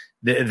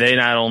 they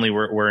not only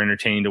were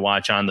entertaining to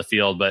watch on the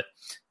field, but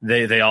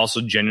they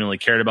also genuinely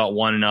cared about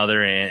one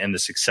another and the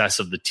success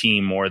of the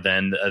team more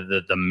than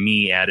the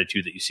me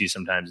attitude that you see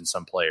sometimes in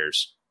some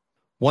players.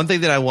 One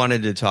thing that I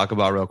wanted to talk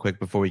about real quick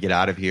before we get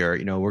out of here,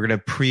 we're going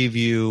to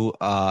preview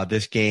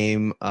this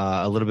game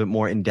a little bit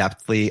more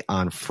in-depthly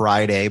on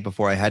Friday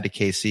before I head to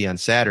KC on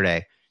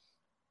Saturday.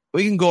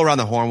 We can go around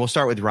the horn. We'll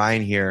start with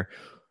Ryan here.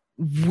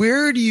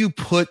 Where do you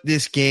put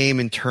this game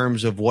in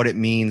terms of what it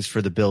means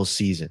for the Bills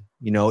season?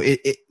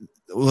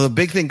 The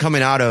big thing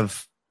coming out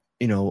of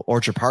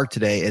Orchard Park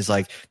today is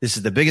like, this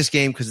is the biggest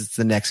game because it's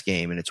the next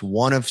game, and it's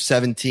one of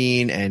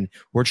 17, and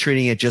we're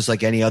treating it just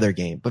like any other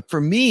game. But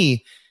for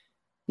me,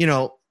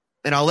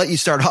 and I'll let you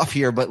start off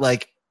here, but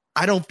like,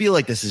 I don't feel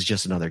like this is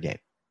just another game.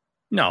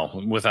 No,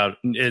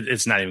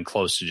 it's not even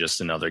close to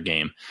just another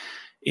game.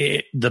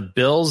 The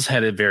Bills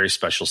had a very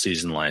special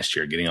season last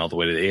year, getting all the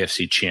way to the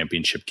AFC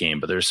Championship game.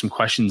 But there's some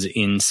questions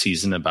in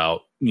season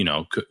about,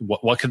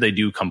 what could they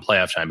do come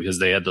playoff time, because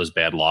they had those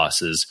bad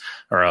losses,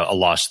 or a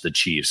loss to the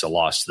Chiefs, a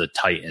loss to the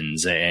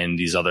Titans, and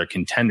these other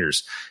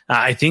contenders.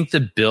 I think the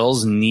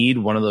Bills need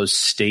one of those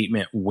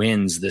statement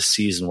wins this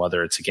season,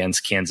 whether it's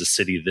against Kansas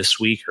City this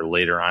week or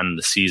later on in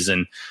the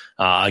season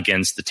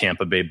against the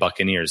Tampa Bay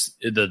Buccaneers,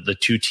 the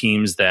two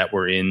teams that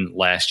were in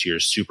last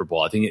year's Super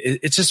Bowl. I think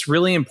it's just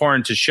really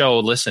important to show,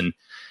 listen,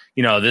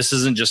 this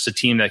isn't just a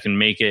team that can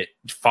make it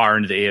far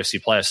into the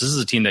AFC playoffs. This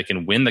is a team that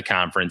can win the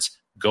conference,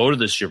 go to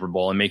the Super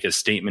Bowl, and make a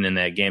statement in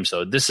that game.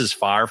 So this is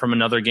far from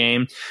another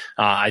game.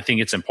 I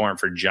think it's important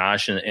for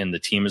Josh and the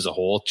team as a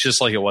whole, just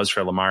like it was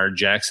for Lamar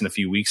Jackson a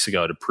few weeks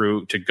ago,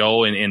 to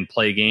go and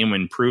play a game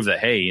and prove that,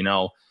 hey,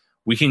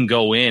 we can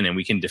go in and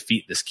we can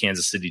defeat this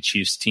Kansas City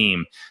Chiefs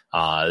team.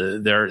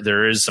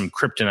 There is some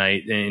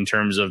kryptonite in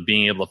terms of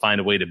being able to find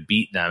a way to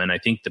beat them. And I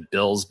think the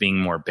Bills being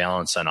more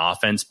balanced on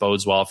offense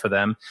bodes well for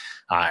them.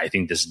 I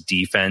think this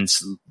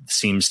defense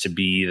seems to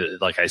be,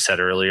 like I said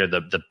earlier,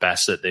 the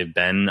best that they've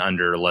been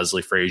under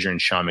Leslie Frazier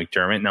and Sean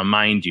McDermott. Now,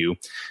 mind you,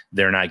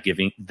 they're not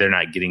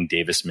getting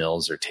Davis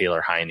Mills or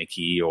Taylor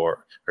Heineke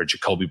or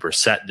Jacoby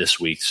Brissett this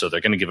week. So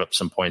they're going to give up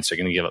some points. They're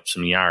going to give up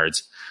some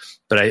yards.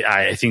 But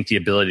I think the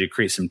ability to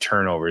create some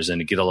turnovers and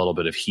to get a little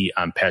bit of heat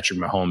on Patrick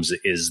Mahomes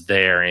is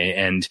there.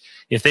 And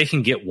if they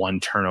can get one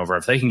turnover,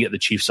 if they can get the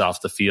Chiefs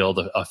off the field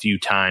a few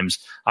times,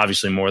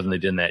 obviously more than they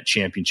did in that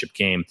championship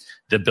game,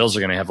 the Bills are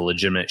going to have a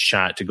legitimate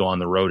shot to go on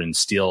the road and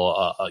steal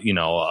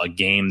a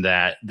game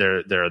that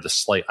they're the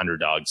slight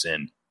underdogs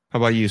in. How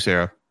about you,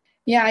 Sarah?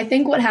 Yeah, I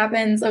think what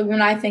happens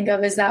when I think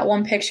of is that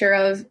one picture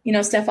of,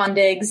 Stephon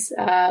Diggs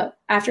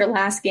after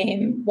last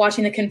game,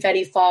 watching the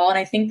confetti fall. And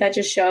I think that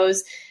just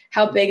shows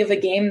how big of a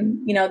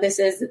game, this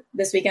is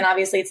this weekend.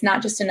 Obviously, it's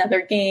not just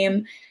another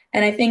game.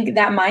 And I think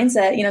that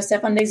mindset,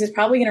 Stephon Diggs is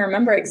probably going to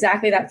remember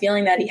exactly that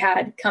feeling that he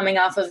had coming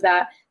off of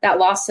that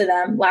loss to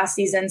them last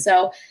season.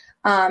 So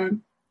I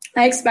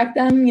expect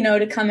them,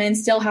 to come in,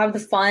 still have the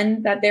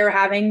fun that they were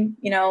having,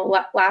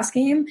 last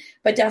game,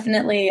 but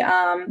definitely,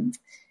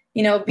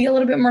 be a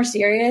little bit more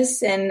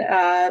serious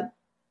and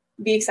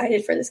be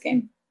excited for this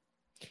game.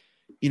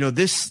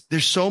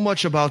 There's so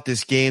much about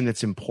this game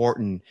that's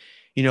important,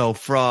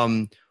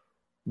 from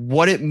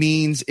what it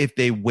means if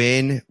they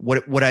win,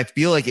 what I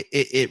feel like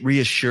it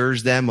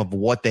reassures them of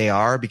what they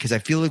are, because I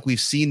feel like we've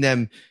seen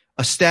them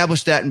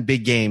establish that in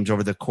big games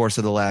over the course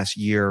of the last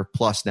year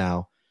plus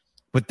now.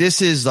 But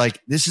this is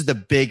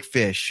the big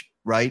fish,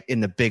 right,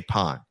 in the big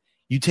pond.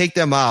 You take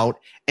them out,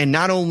 and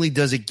not only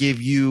does it give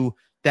you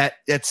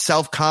that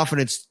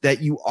self-confidence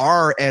that you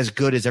are as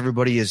good as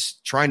everybody is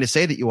trying to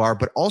say that you are,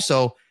 but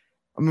also,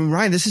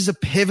 Ryan, this is a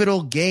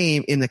pivotal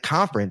game in the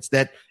conference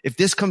that if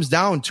this comes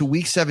down to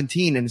week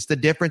 17 and it's the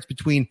difference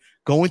between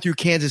going through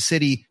Kansas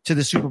City to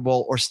the Super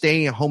Bowl or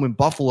staying at home in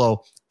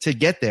Buffalo to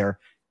get there,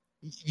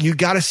 you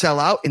got to sell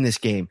out in this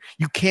game.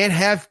 You can't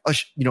have a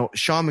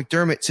Sean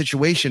McDermott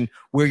situation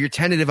where you're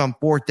tentative on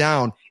 4th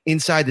down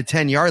inside the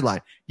 10-yard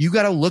line. You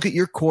got to look at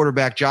your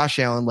quarterback, Josh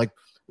Allen,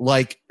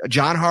 like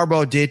John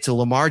Harbaugh did to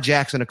Lamar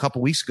Jackson a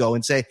couple weeks ago,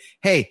 and say,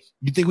 hey,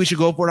 you think we should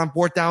go for it on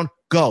 4th down?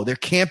 Go. There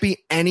can't be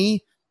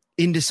any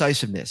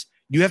indecisiveness.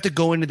 You have to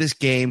go into this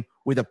game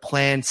with a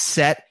plan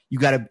set. You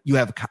got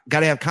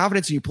to have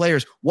confidence in your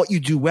players, what you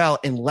do well,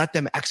 and let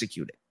them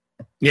execute it.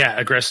 Yeah,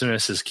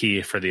 aggressiveness is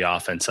key for the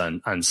offense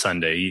on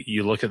Sunday.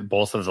 You look at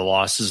both of the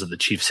losses that the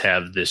Chiefs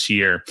have this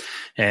year,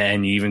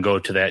 and you even go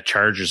to that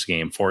Chargers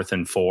game, 4th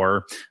and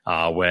 4,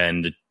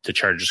 when the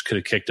Chargers could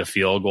have kicked a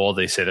field goal.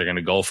 They say they're going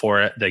to go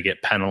for it. They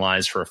get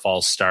penalized for a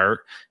false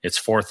start. It's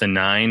 4th and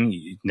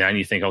 9. Now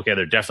you think, okay,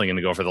 they're definitely going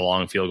to go for the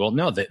long field goal.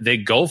 No, they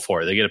go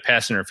for it. They get a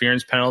pass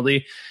interference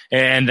penalty,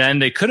 and then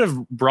they could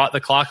have brought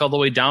the clock all the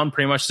way down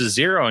pretty much to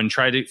 0 and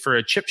tried it for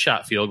a chip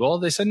shot field goal.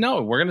 They said,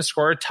 no, we're going to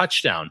score a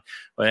touchdown.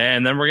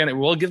 And then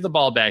we'll give the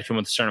ball back to him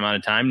with a certain amount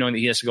of time, knowing that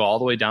he has to go all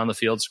the way down the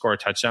field, score a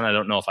touchdown. I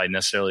don't know if I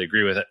necessarily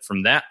agree with it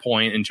from that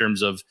point in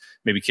terms of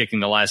maybe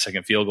kicking the last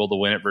second field goal to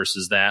win it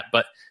versus that.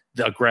 But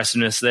the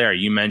aggressiveness there,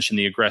 you mentioned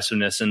the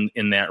aggressiveness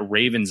in that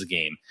Ravens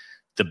game.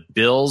 The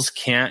Bills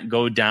can't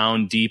go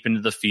down deep into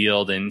the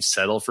field and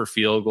settle for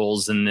field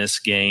goals in this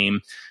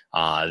game.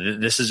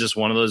 This is just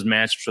one of those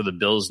matchups where the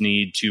Bills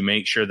need to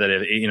make sure that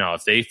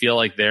if they feel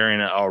like they're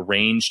in a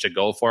range to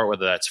go for it,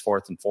 whether that's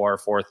 4th and 4,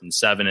 4th and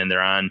 7, and they're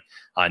on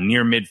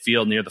near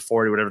midfield, near the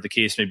 40, whatever the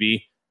case may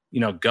be,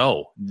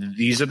 go.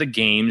 These are the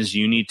games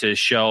you need to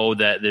show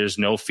that there's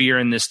no fear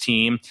in this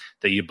team,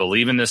 that you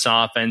believe in this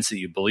offense, that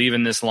you believe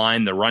in this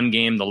line, the run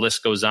game, the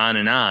list goes on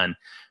and on.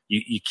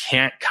 You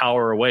can't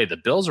cower away. The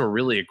Bills were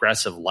really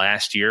aggressive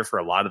last year for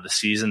a lot of the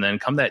season. Then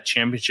come that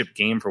championship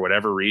game, for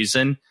whatever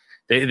reason,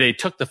 they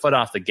took the foot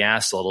off the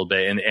gas a little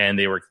bit, and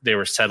they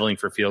were settling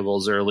for field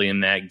goals early in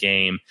that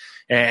game.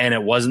 And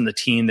it wasn't the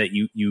team that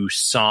you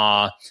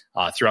saw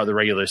throughout the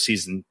regular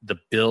season. The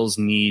Bills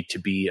need to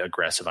be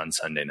aggressive on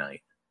Sunday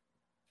night.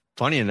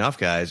 Funny enough,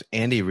 guys,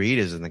 Andy Reid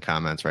is in the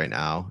comments right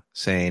now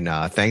saying,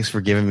 thanks for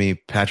giving me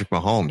Patrick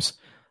Mahomes.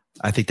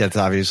 I think that's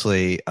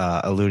obviously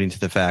alluding to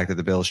the fact that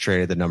the Bills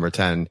traded the number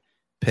 10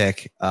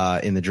 pick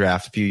in the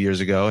draft a few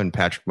years ago, and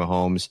Patrick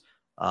Mahomes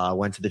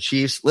went to the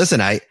Chiefs. Listen,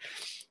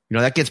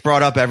 that gets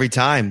brought up every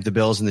time the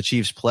Bills and the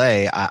Chiefs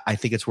play. I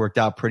think it's worked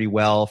out pretty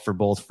well for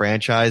both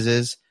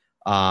franchises.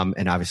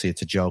 And obviously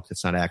it's a joke.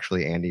 That's not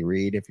actually Andy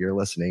Reid if you're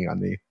listening on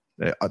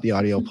the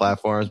audio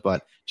platforms,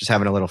 but just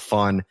having a little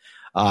fun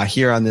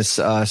here on this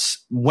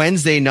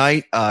Wednesday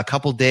night, a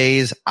couple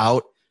days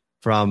out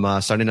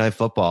from Sunday Night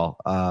Football.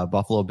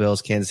 Buffalo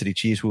Bills, Kansas City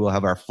Chiefs. We will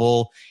have our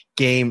full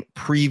game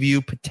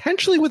preview,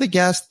 potentially with a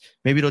guest.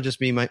 Maybe it'll just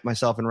be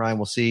myself and Ryan.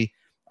 We'll see.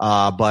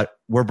 But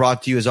we're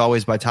brought to you, as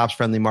always, by Tops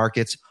Friendly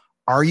Markets.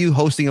 Are you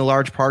hosting a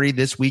large party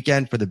this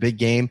weekend for the big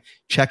game?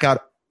 Check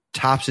out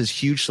Tops'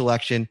 huge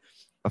selection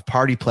of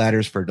party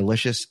platters for a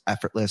delicious,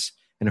 effortless,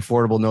 and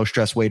affordable,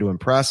 no-stress way to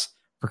impress.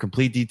 For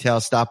complete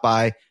details, stop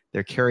by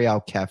their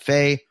carry-out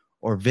cafe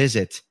or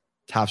visit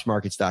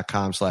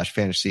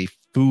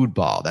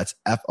topsmarkets.com/fantasyfoodball. That's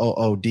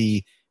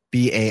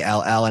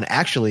FOODBALL. And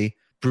actually,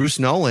 Bruce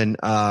Nolan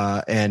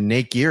and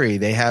Nate Geary,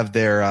 they have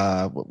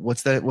their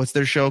what's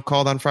their show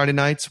called on Friday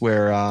nights?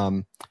 Where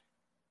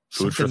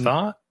Food for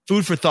Thought.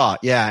 Food for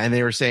Thought, yeah. And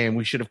they were saying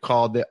we should have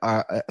called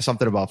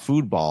something about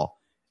food ball,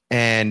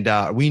 and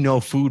we know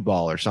food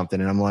ball or something.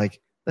 And I'm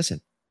like,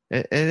 listen,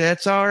 And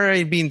that's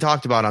already being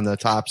talked about on the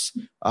Tops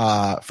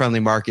Friendly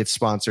Markets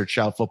sponsored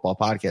Shout Football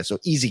podcast. So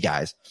easy,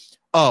 guys.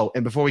 Oh,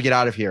 and before we get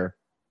out of here,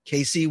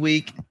 KC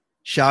week,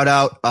 shout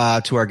out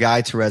to our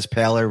guy, Terez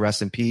Paylor.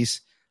 Rest in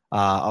peace.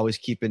 Always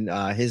keeping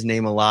his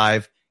name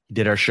alive. He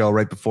did our show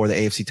right before the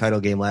AFC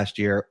title game last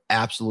year.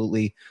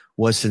 Absolutely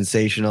was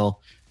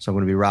sensational. So I'm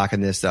going to be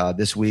rocking this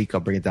this week. I'll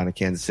bring it down to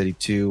Kansas City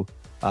too.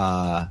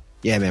 Yeah,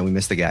 man, we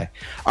missed the guy.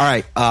 All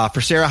right.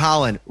 For Sarah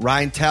Holland,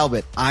 Ryan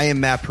Talbot, I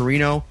am Matt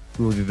Perino.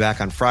 We will be back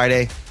on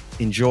Friday.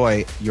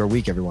 Enjoy your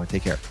week, everyone.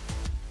 Take care.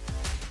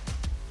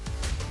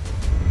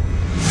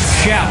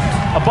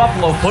 Shout, a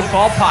Buffalo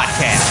football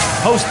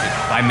podcast,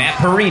 hosted by Matt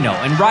Perino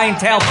and Ryan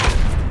Talbot.